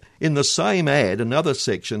 Now, in the same ad, another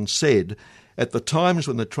section said at the times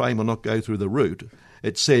when the train will not go through the route,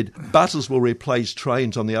 it said buses will replace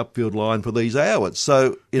trains on the Upfield line for these hours.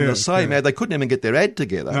 So in the same ad, they couldn't even get their ad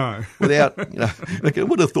together without. I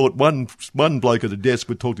would have thought one bloke at the desk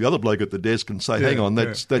would talk to the other bloke at the desk and say, "Hang on,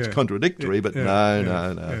 that's contradictory." But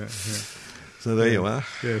no. So there you are.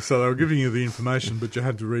 Yeah, so they were giving you the information, but you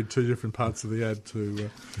had to read two different parts of the ad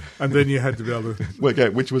and then you had to be able to work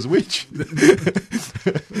out which was which.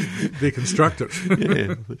 Deconstruct it.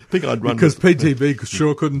 Yeah, I think I'd run because PTV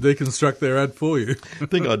sure couldn't deconstruct their ad for you. I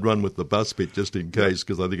think I'd run with the bus bit just in case,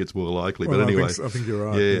 because I think it's more likely. Well, but anyway, I think you're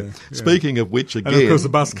right. Yeah. Speaking of which, again, and of course the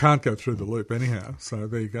bus can't go through the loop anyhow. So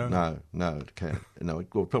there you go. No, it can't. No,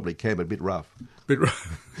 it probably can, but a bit rough.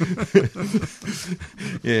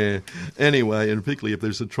 Yeah. Anyway, and particularly if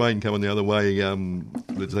there's a train coming the other way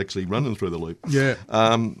that's actually running through the loop. Yeah.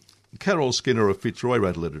 Carol Skinner of Fitzroy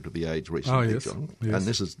wrote a letter to The Age recently, John, yes. And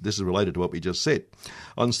this is related to what we just said.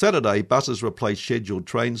 On Saturday, buses replaced scheduled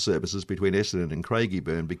train services between Essendon and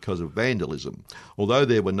Craigieburn because of vandalism. Although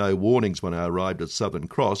there were no warnings when I arrived at Southern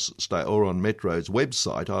Cross or on Metro's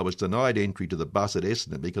website, I was denied entry to the bus at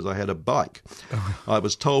Essendon because I had a bike. I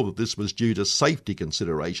was told that this was due to safety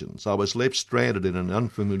considerations. I was left stranded in an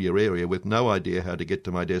unfamiliar area with no idea how to get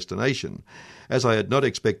to my destination. As I had not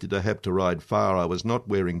expected to have to ride far, I was not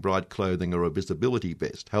wearing bright clothing or a visibility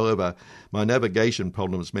vest. However, my navigation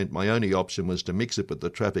problems meant my only option was to mix it with the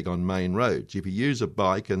traffic on main roads. If you use a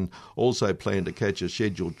bike and also plan to catch a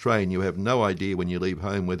scheduled train, you have no idea when you leave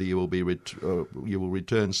home whether you will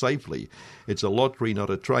return safely. It's a lottery, not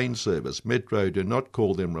a train service. Metro do not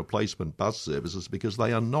call them replacement bus services because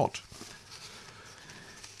they are not.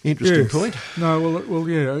 Interesting point. No, well,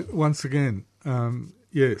 yeah. Once again,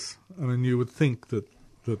 yes. I mean, you would think that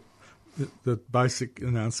basic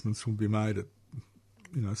announcements will be made at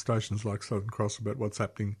stations like Southern Cross about what's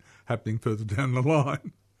happening further down the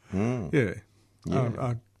line. Yeah.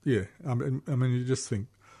 I mean, you just think,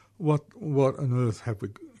 what on earth have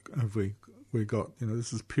we got?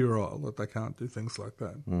 This is puerile that they can't do things like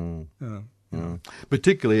that.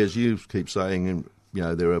 Particularly as you keep saying,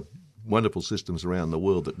 there are wonderful systems around the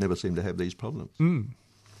world that never seem to have these problems.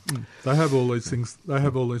 They have all these things. They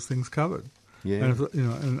have all these things covered. Yeah.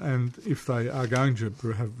 And if they are going to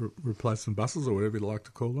have replacement buses or whatever you like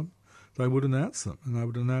to call them, they would announce them, and they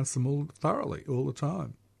would announce them all thoroughly, all the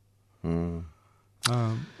time. And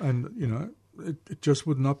it just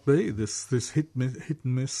would not be this hit and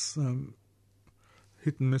miss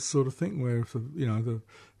sort of thing where if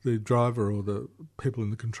the driver or the people in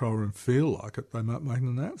the control room feel like it, they might make an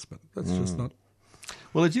announcement. That's just not.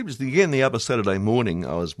 Well, it's interesting. Again, the other Saturday morning,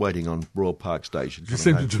 I was waiting on Royal Park Station. You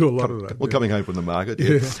seem to do a lot of that. Well, coming home from the market,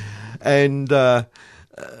 yeah. And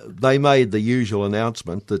they made the usual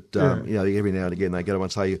announcement that every now and again they go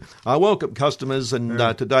and say, "Welcome customers, and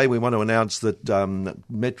today we want to announce that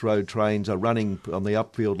metro trains are running on the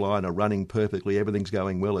Upfield line, are running perfectly, everything's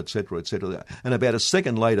going well, etc., etc." And about a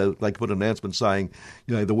second later, they put an announcement saying,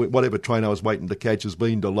 whatever train I was waiting to catch has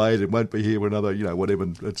been delayed; it won't be here for another, whatever.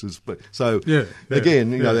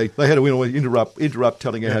 Again, they had to interrupt,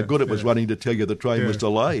 telling you how good it was running to tell you the train was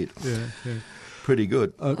delayed. Yeah. Pretty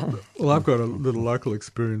good. Well, I've got a little local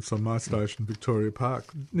experience on my station, Victoria Park.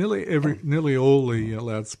 Nearly all the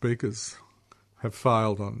loudspeakers have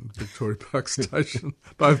failed on Victoria Park Station,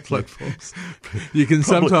 both platforms. You can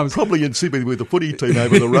probably in sympathy with the footy team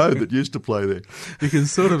over the road that used to play there. You can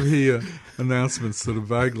sort of hear announcements sort of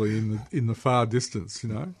vaguely in the far distance,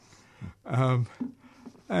 and now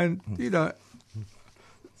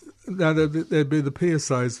there'd be the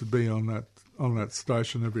PSAs would be on that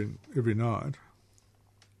station every night,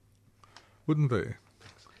 wouldn't there?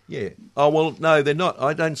 Yeah. Oh well, no, they're not.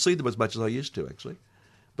 I don't see them as much as I used to actually,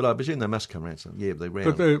 but I presume they must come around. Yeah, they're round.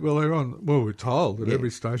 But they're on. Well, we're told that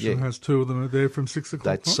every station has two of them are there from 6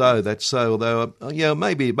 o'clock. That's so. Although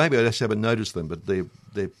maybe I just haven't noticed them, but they're.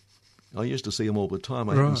 I used to see them all the time.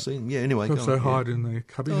 I haven't seen them. Yeah, anyway. Because they hide in the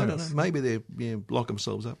cubby house. I don't know. Maybe they lock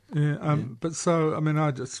themselves up. Yeah, but so,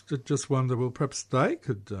 I just wonder, well, perhaps they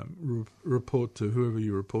could report to whoever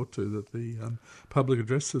you report to that the public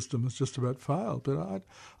address system has just about failed. But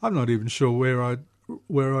I'm not even sure where I'd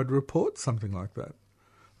report something like that.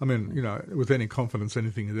 I mean, with any confidence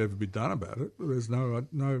anything had ever been done about it, there's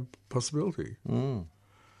no possibility. No.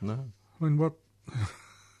 I mean, what...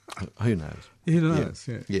 Who knows? Who knows?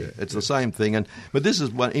 Yeah. It's the same thing. But this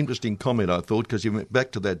is one interesting comment I thought, because you went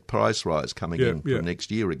back to that price rise coming in for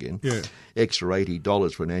next year again. Yeah. Extra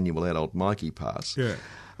 $80 for an annual adult Mikey pass. Yeah.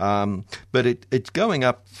 But it's going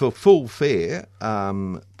up for full fare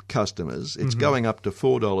customers. It's going up to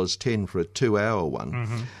 $4.10 for a 2-hour one.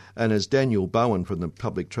 Mm-hmm. And as Daniel Bowen from the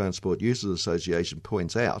Public Transport Users Association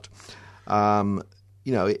points out,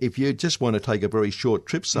 if you just want to take a very short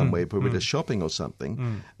trip somewhere for a bit of shopping or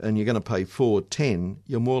something, and you're going to pay $4.10,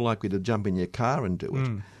 you're more likely to jump in your car and do it.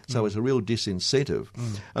 So it's a real disincentive.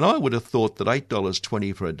 And I would have thought that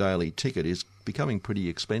 $8.20 for a daily ticket is becoming pretty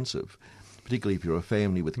expensive, particularly if you're a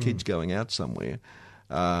family with kids going out somewhere.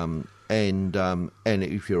 And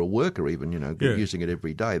if you're a worker even, using it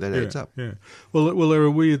every day, that adds up. Yeah. Well, there are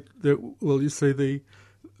weird... you see,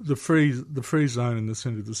 the free zone in the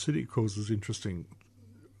centre of the city causes interesting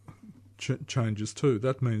changes too.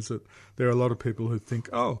 That means that there are a lot of people who think,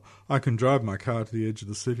 I can drive my car to the edge of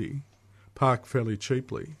the city, park fairly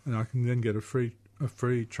cheaply, and I can then get a free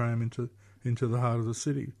tram into the heart of the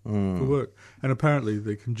city for work. And apparently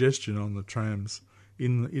the congestion on the trams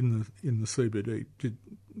in the CBD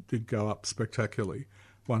did go up spectacularly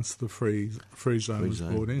once the free zone was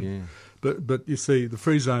brought in. Yeah. But you see, the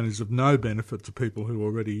free zone is of no benefit to people who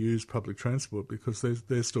already use public transport, because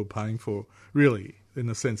they're still paying for, really, in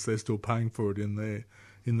a sense, they're still paying for it in their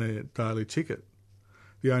daily ticket.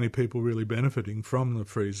 The only people really benefiting from the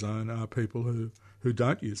free zone are people who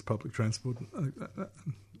don't use public transport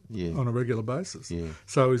on a regular basis. Yeah.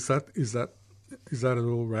 So is that at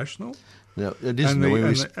all rational? No, it isn't.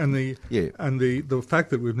 The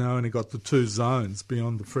fact that we've now only got the two zones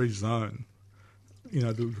beyond the free zone,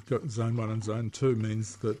 we've got Zone 1 and Zone 2,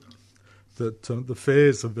 means that the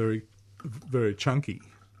fares are very, very chunky,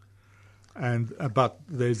 but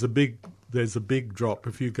there's a big drop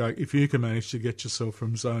if you can manage to get yourself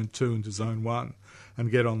from Zone 2 into Zone 1 and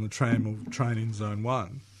get on the tram or train in Zone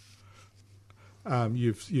 1.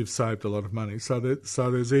 You've saved a lot of money. So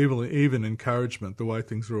there's even encouragement, the way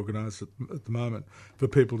things are organised at the moment, for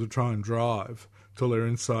people to try and drive till they're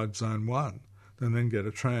inside Zone 1 and then get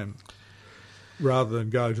a tram, rather than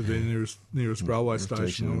go to their nearest railway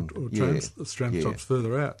station or tram stops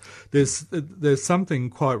further out. There's something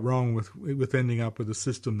quite wrong with ending up with a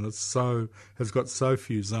system has got so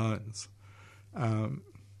few zones. And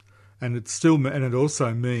it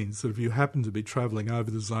also means that if you happen to be travelling over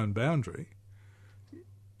the zone boundary,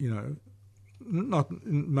 and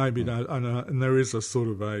there is a sort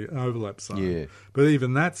of an overlap zone, but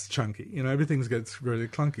even that's chunky. Everything gets really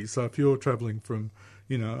clunky. So if you're travelling from,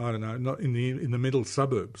 not in the middle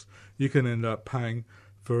suburbs, you can end up paying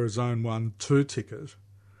for a Zone 1-2 ticket,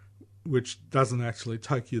 which doesn't actually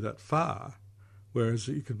take you that far. Whereas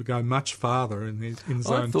you could go much farther in Zone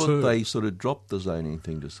 2. I thought they sort of dropped the zoning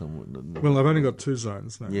thing to someone. Well, they've only got two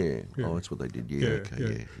zones now. Yeah. Oh, that's what they did. Yeah.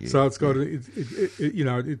 So it's got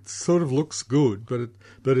it sort of looks good, but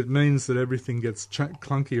it means that everything gets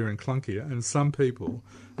clunkier and clunkier, and some people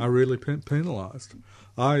are really penalised.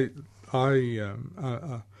 I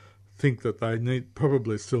think that they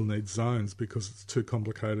probably still need zones because it's too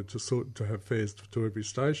complicated to have fares to every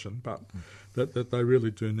station, but that they really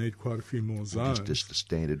do need quite a few more zones. Just a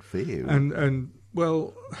standard fare. And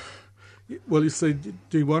well, you see,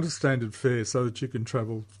 do you want a standard fare so that you can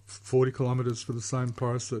travel 40 kilometres for the same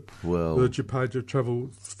price that you paid to travel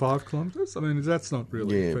 5 kilometres? I mean, that's not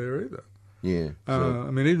really fair either. Yeah. I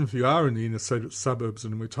mean, even if you are in the inner suburbs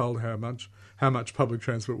and we're told how much public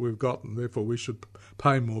transport we've got, and therefore we should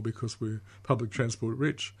pay more because we're public transport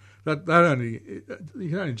rich, you can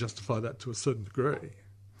only justify that to a certain degree.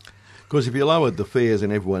 Because if you lowered the fares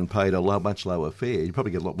and everyone paid a much lower fare, you'd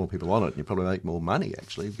probably get a lot more people on it and you'd probably make more money,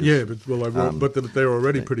 actually. Yeah, but they're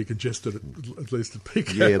already pretty congested, at least at peak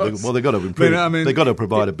hours. Yeah, they've got to improve. They've got to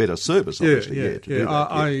provide a better service, obviously.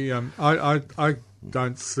 I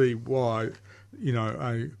don't see why,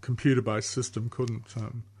 a computer-based system couldn't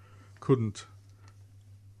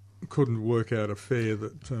work out a fare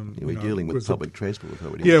that we're dealing with public transport.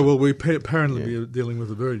 We apparently be dealing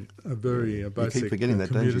with a very basic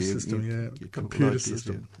computer system. Computer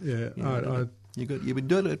system. Yeah, You've been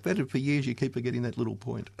doing it better for years. You keep forgetting that little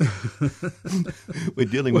point. We're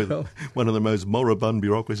dealing with one of the most moribund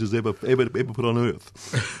bureaucracies ever put on earth.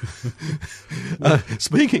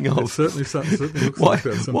 Speaking of, certainly looks like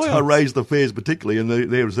that sometimes. Why I raise the fares particularly, and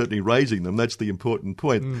they're certainly raising them. That's the important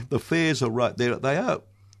point. The fares are right. They are.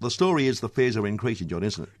 The story is the fares are increasing, John,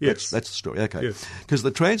 isn't it? Yes. That's the story. Okay. Yes. Because the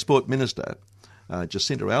Transport Minister,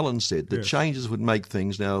 Jacinta Allen, said that changes would make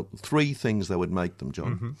things, now 3 things they would make them,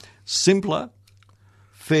 John. Simpler,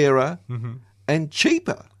 fairer, and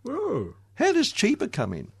cheaper. Whoa. How does cheaper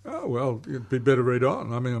come in? Oh, well, it'd be better read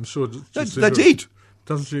on. I mean, I'm sure... That's it.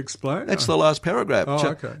 Doesn't she explain? That's the last paragraph. Oh,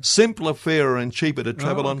 okay. Simpler, fairer and cheaper to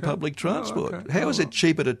travel on public transport. Okay. How is it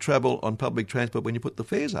cheaper to travel on public transport when you put the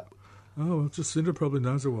fares up? Oh, well, Jacinta probably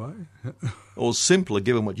knows a way. Or simpler,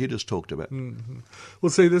 given what you just talked about. Mm-hmm. Well,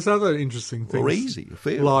 see, there's other interesting things. Or easy,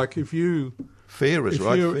 fair. Like if you... Fair is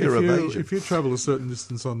right, fair evasion. If you travel a certain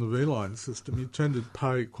distance on the V-Line system, you tend to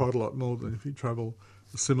pay quite a lot more than if you travel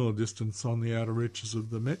a similar distance on the outer reaches of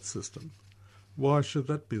the Met system. Why should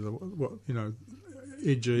that be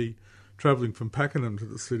e.g., travelling from Pakenham to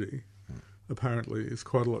the city apparently is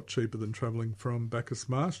quite a lot cheaper than travelling from Bacchus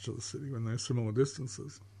Marsh to the city when they're similar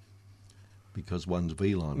distances. Because one's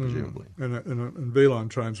V-Line, presumably. And V-Line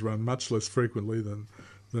trains run much less frequently than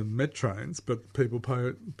Met trains, but people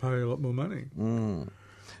pay a lot more money.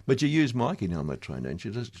 But you use Mikey now on that train, don't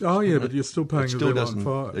you? But you're still paying a V-Line 5. It still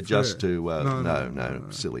doesn't adjust to... No,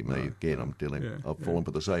 silly me. Again, I've fallen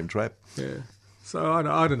for the same trap. Yeah. So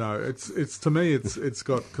I don't know. It's to me it's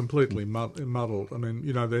got completely muddled. I mean,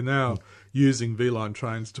 they're now using V-Line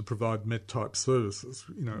trains to provide Met type services.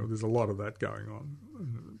 There's a lot of that going on.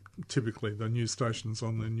 Typically, the new stations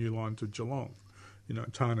on the new line to Geelong,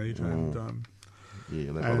 Tarneet and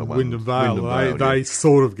Wyndham Vale. They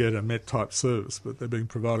sort of get a Met type service, but they're being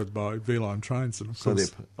provided by V-Line trains, and of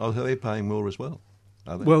course, they're paying more as well.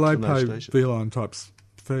 Are they? Well, they pay V-Line type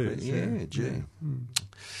fares. Gee.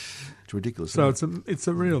 It's ridiculous. So it's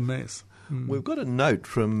a real mess. We've got a note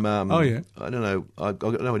from... I don't know. I've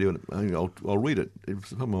got no idea. I'll read it.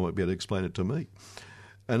 Someone might be able to explain it to me.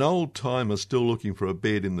 An old-timer still looking for a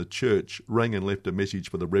bed in the church rang and left a message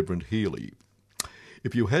for the Reverend Healy.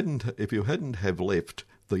 If you hadn't have left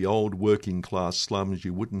the old working-class slums,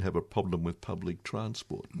 you wouldn't have a problem with public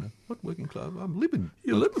transport. What working class? I'm living.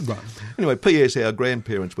 You're living one. Anyway, P.S. Our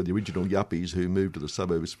grandparents were the original yuppies who moved to the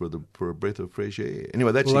suburbs for a breath of fresh air.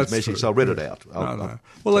 Anyway, that's his message, so I read it out.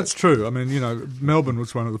 Well, that's true. I mean, Melbourne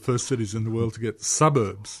was one of the first cities in the world to get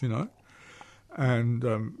suburbs, and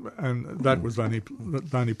that was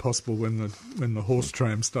only possible when the horse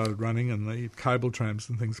trams started running and the cable trams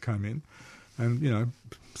and things came in. And,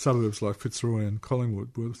 suburbs like Fitzroy and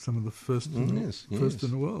Collingwood were some of the first in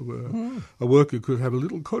the world where a worker could have a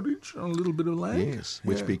little cottage on a little bit of land. Yes,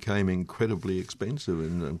 which became incredibly expensive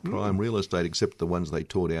in prime real estate, except the ones they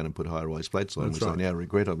tore down and put high-rise flats on, which they now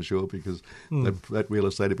regret, I'm sure, because that real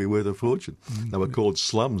estate would be worth a fortune. They were called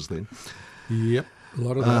slums then. Yep, a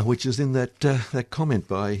lot of that. Which is in that comment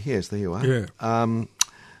by, yes, there you are. Yeah.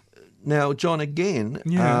 Now, John, again,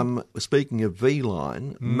 speaking of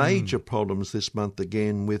V-Line, major problems this month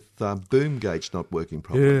again with boom gates not working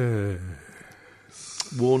properly. Yeah.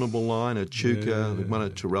 Warrnambool line, Echuca, one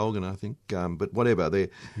at Traralgon, I think, but whatever,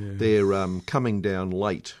 they're coming down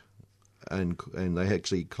late, and they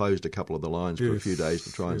actually closed a couple of the lines for a few days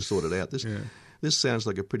to try and sort it out. This sounds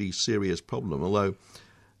like a pretty serious problem, although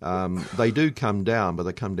they do come down, but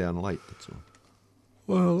they come down late, that's all.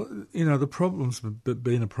 Well, the problem's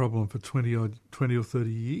been a problem for 20 or 30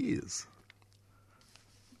 years.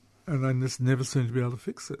 and they just never seem to be able to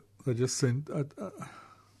fix it. They just seem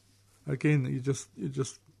again.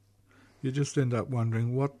 You just end up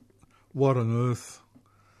wondering what on earth,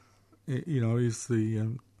 is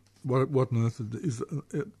the what on earth is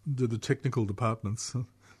do the technical departments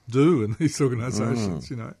do in these organisations?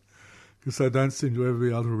 Because they don't seem to ever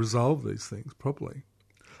be able to resolve these things properly.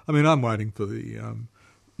 I mean, I'm waiting for the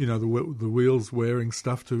the wheels wearing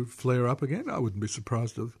stuff to flare up again. I wouldn't be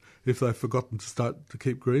surprised if they've forgotten to start to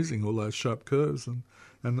keep greasing all those sharp curves, and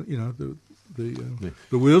the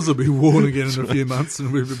wheels will be worn again in a few months,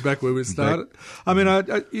 and we'll be back where we started. I mean,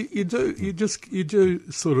 you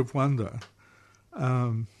do sort of wonder.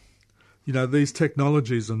 These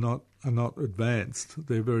technologies are not advanced.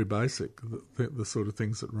 They're very basic. The sort of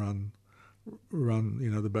things that run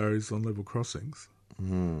the barriers on level crossings. I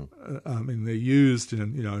mean, they're used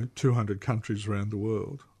in 200 countries around the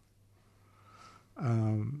world.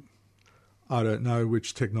 I don't know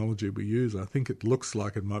which technology we use. I think it looks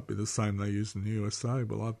like it might be the same they use in the USA.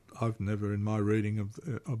 Well, I've never, in my reading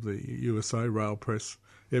of the USA rail press,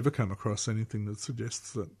 ever come across anything that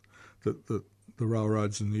suggests that the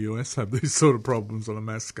railroads in the US have these sort of problems on a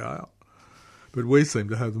mass scale. But we seem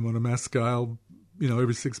to have them on a mass scale,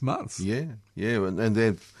 every 6 months. Yeah, and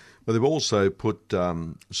they've also put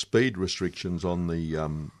speed restrictions on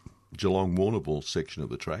the Geelong-Warrnambool section of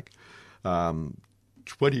the track.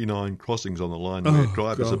 29 crossings on the line where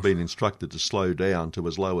drivers have been instructed to slow down to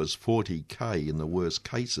as low as 40k in the worst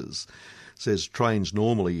cases. Says trains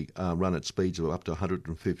normally run at speeds of up to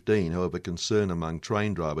 115. However, concern among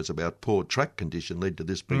train drivers about poor track condition led to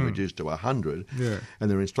this being reduced to 100. Yeah. And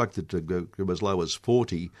they're instructed to go as low as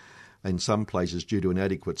 40 in some places due to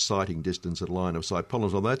inadequate sighting distance at line of sight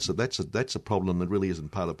problems. Well, that's a problem that really isn't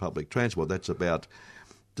part of public transport. That's about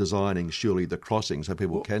designing surely the crossings so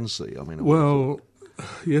people can see. I mean,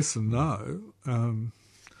 yes and no.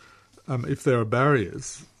 If there are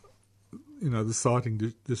barriers, the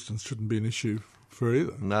sighting distance shouldn't be an issue for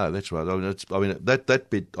either. No, that's right. I mean, that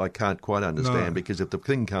bit I can't quite understand because if the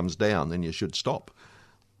thing comes down, then you should stop.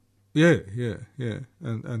 Yeah,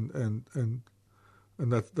 and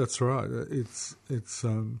that's right. It's.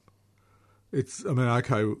 I mean,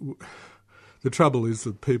 okay. The trouble is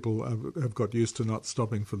that people have got used to not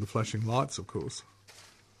stopping for the flashing lights, of course.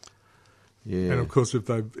 Yeah. And of course, if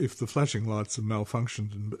the flashing lights have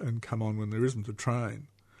malfunctioned and come on when there isn't a train,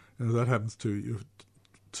 and if that happens to you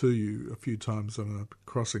a few times on a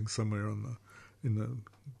crossing somewhere in the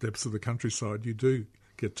depths of the countryside, you do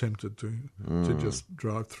get tempted to just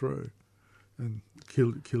drive through and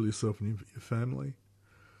kill yourself and your family.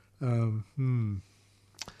 I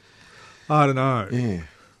don't know. Yeah.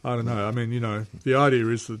 I don't know. I mean, the idea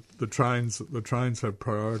is that the trains have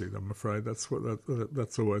priority. I'm afraid that's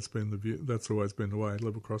always been the view. That's always been the way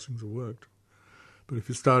level crossings have worked. But if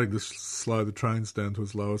you're starting to slow the trains down to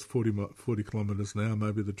as low as 40 kilometres an hour,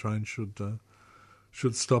 maybe the train should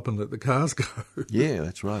stop and let the cars go. Yeah,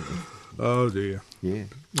 that's right. Oh dear. Yeah.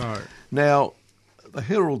 No. Now, the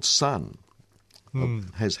Herald Sun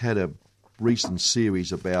has had a recent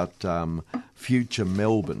series about future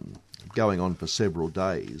Melbourne, going on for several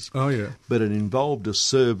days. Oh, yeah. But it involved a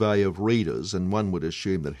survey of readers, and one would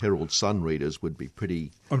assume that Herald Sun readers would be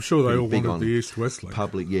pretty I'm sure they all wanted the East-West link.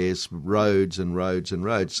 Public, yes, roads and roads and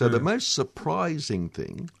roads. So the most surprising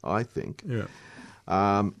thing, I think,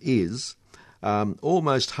 is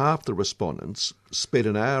almost half the respondents spent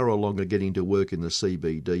an hour or longer getting to work in the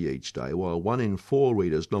CBD each day, while 1 in 4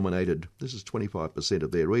 readers nominated, this is 25%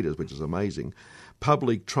 of their readers, which is amazing,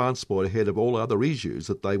 public transport ahead of all other issues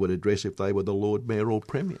that they would address if they were the Lord Mayor or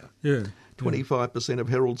Premier. Yeah. 25% of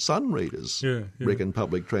Herald Sun readers reckon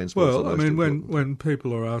public transport is the most important. When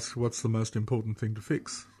people are asked what's the most important thing to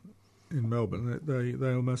fix in Melbourne,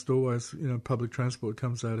 they almost always, public transport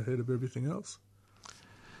comes out ahead of everything else.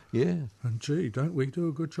 Yeah. And gee, don't we do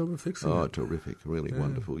a good job of fixing it? Oh, terrific. Really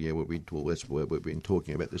wonderful. Yeah, that's why we've been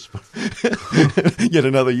talking about this for yet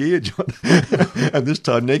another year, John. And this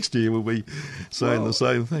time next year we'll be saying the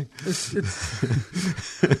same thing.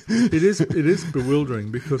 It is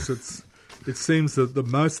bewildering because it seems that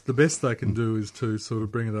the best they can do is to sort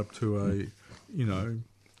of bring it up to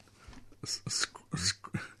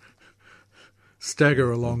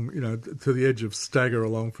stagger along, to the edge of stagger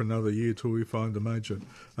along for another year till we find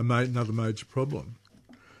another major problem.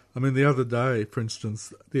 I mean, the other day, for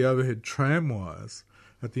instance, the overhead tram wires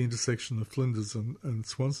at the intersection of Flinders and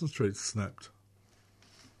Swanston Street snapped.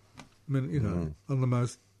 I mean, on the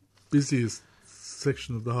most busiest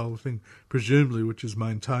section of the whole thing, presumably which is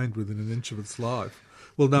maintained within an inch of its life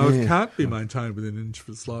Well, no, it can't be maintained within an inch of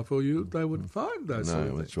its life, or they would find those sort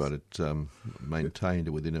of that's things. right. It's maintained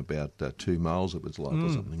within about 2 miles of its life or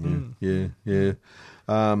something. Yeah.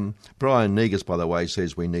 Brian Negus, by the way,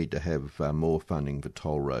 says we need to have more funding for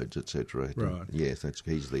toll roads, etc. Right. Yes,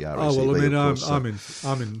 he's the RACV. Oh well, I mean, of course,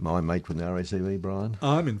 I'm in my mate from the RACV, Brian.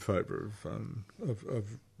 I'm in favour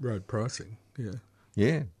of road pricing. Yeah.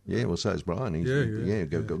 Yeah. Well, so is Brian. He's,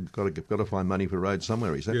 got to find money for roads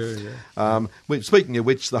somewhere. He said. Yeah. Speaking of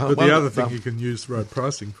which, the other thing you can use road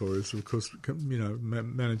pricing for is, of course,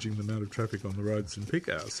 managing the amount of traffic on the roads in peak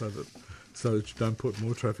hours, so that you don't put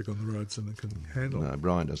more traffic on the roads than it can handle. No,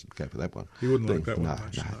 Brian doesn't go for that one. He wouldn't like that one No,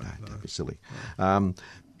 much. No, it's silly.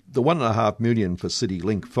 The $1.5 million for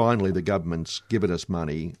CityLink, finally the government's given us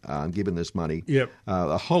money, Yep.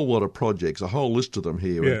 A whole lot of projects, a whole list of them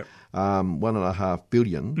here. Yeah. $1.5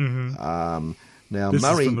 billion. Now, This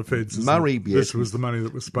Murray, is from the feds, isn't Murray, it? yes, This was the money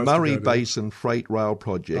that was supposed to Murray go to Basin Freight Rail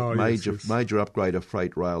Project, Oh, yes. major upgrade of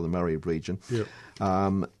freight rail in the Murray region. Yep.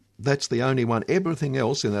 That's the only one. Everything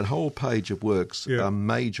else in that whole page of works Yeah. are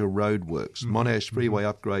major road works. Monash Freeway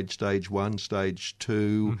upgrade, Stage 1, Stage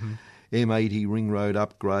 2, M80 Ring Road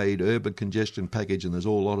upgrade, urban congestion package, and there's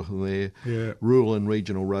all a lot of them there. Yeah. Rural and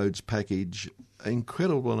regional roads package.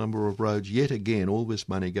 Incredible number of roads. Yet again, all this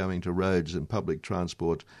money going to roads and public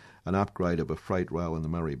transport, an upgrade of a freight rail in the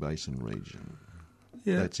Murray Basin region.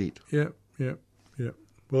 Yeah. That's it. Yep.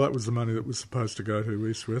 Well, that was the money that was supposed to go to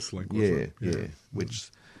East West Link, wasn't it? Yeah.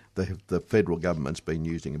 Which the federal government's been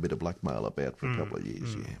using a bit of blackmail about for a couple of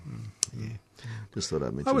years. Yeah. Just thought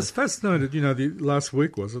I'd mention. I was fascinated. The last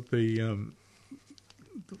week was it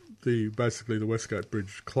basically the Westgate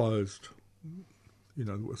Bridge closed. The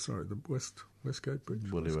Westgate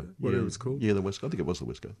Bridge, whatever it's called. Yeah, I think it was the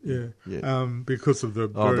Westgate. Yeah. Because of the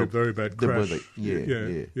very bad crash.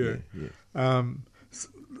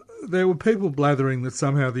 There were people blathering that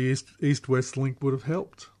somehow the East-West Link would have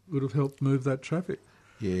helped move that traffic.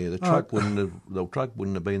 Yeah, the truck wouldn't have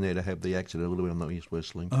been there to have the accident a little bit on the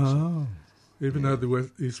East-West Link. Oh, even though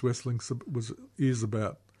the East-West Link is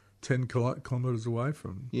about 10 kilometres away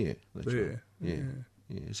from that's there. Right.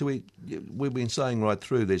 Yeah. So we've been saying right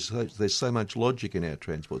through there's so much logic in our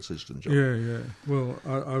transport system, John. Yeah. Well,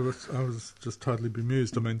 I was just totally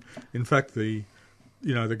bemused. I mean, in fact, the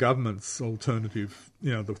government's alternative,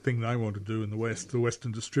 the thing they want to do in the West, the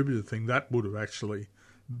Western Distributor thing, that would have actually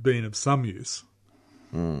been of some use.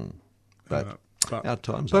 But our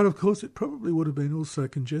time's But up. of course, it probably would have been also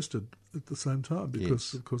congested at the same time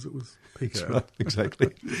because it was peak hour. Right,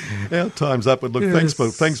 exactly. Our time's up. And look, Yes.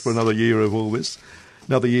 thanks for another year of all this.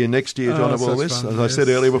 Another year next year, John, of all so this. it's fun. As I said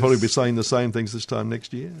Yes, earlier, we'll probably yes. be saying the same things this time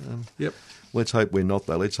next year. Yep. Let's hope we're not,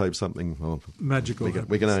 though. Let's hope something Magical.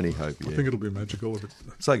 we can only hope. I Yeah. think it'll be magical.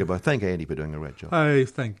 Say goodbye. Thank Andy for doing a great job. Hey,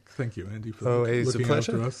 thank you, Andy, for Always a looking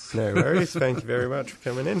pleasure. after us. No worries. Thank you very much for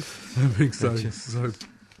coming in. Being so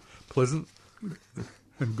pleasant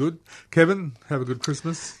and good. Kevin, have a good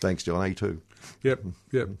Christmas. Thanks, John. You too. Yep.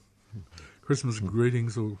 Christmas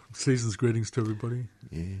greetings or season's greetings to everybody.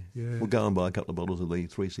 Yeah. Yeah. We'll go and buy a couple of bottles of the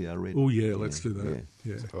 3CR Red. Oh, yeah, let's do that.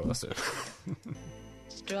 Yeah. Awesome.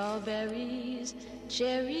 Strawberries,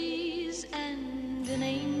 cherries, and an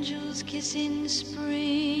angel's kiss in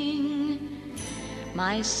spring.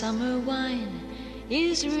 My summer wine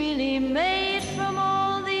is really made from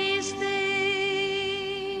all these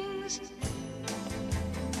things.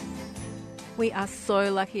 We are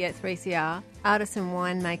so lucky at 3CR. Artist and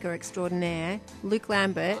winemaker extraordinaire Luke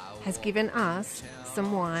Lambert has given us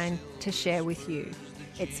some wine to share with you.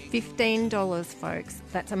 It's $15, folks.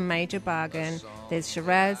 That's a major bargain. There's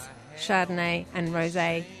Shiraz, Chardonnay and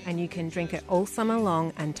Rosé, and you can drink it all summer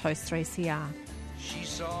long and toast 3CR.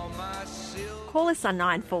 Call us on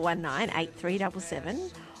 9419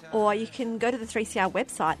 8377, or you can go to the 3CR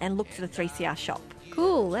website and look for the 3CR shop.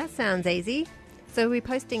 Cool, that sounds easy. So are we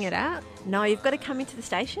posting it out? No, you've got to come into the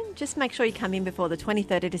station. Just make sure you come in before the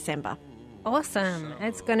 23rd of December. Awesome.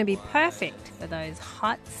 It's going to be perfect for those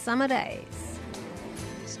hot summer days.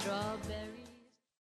 Strawberries.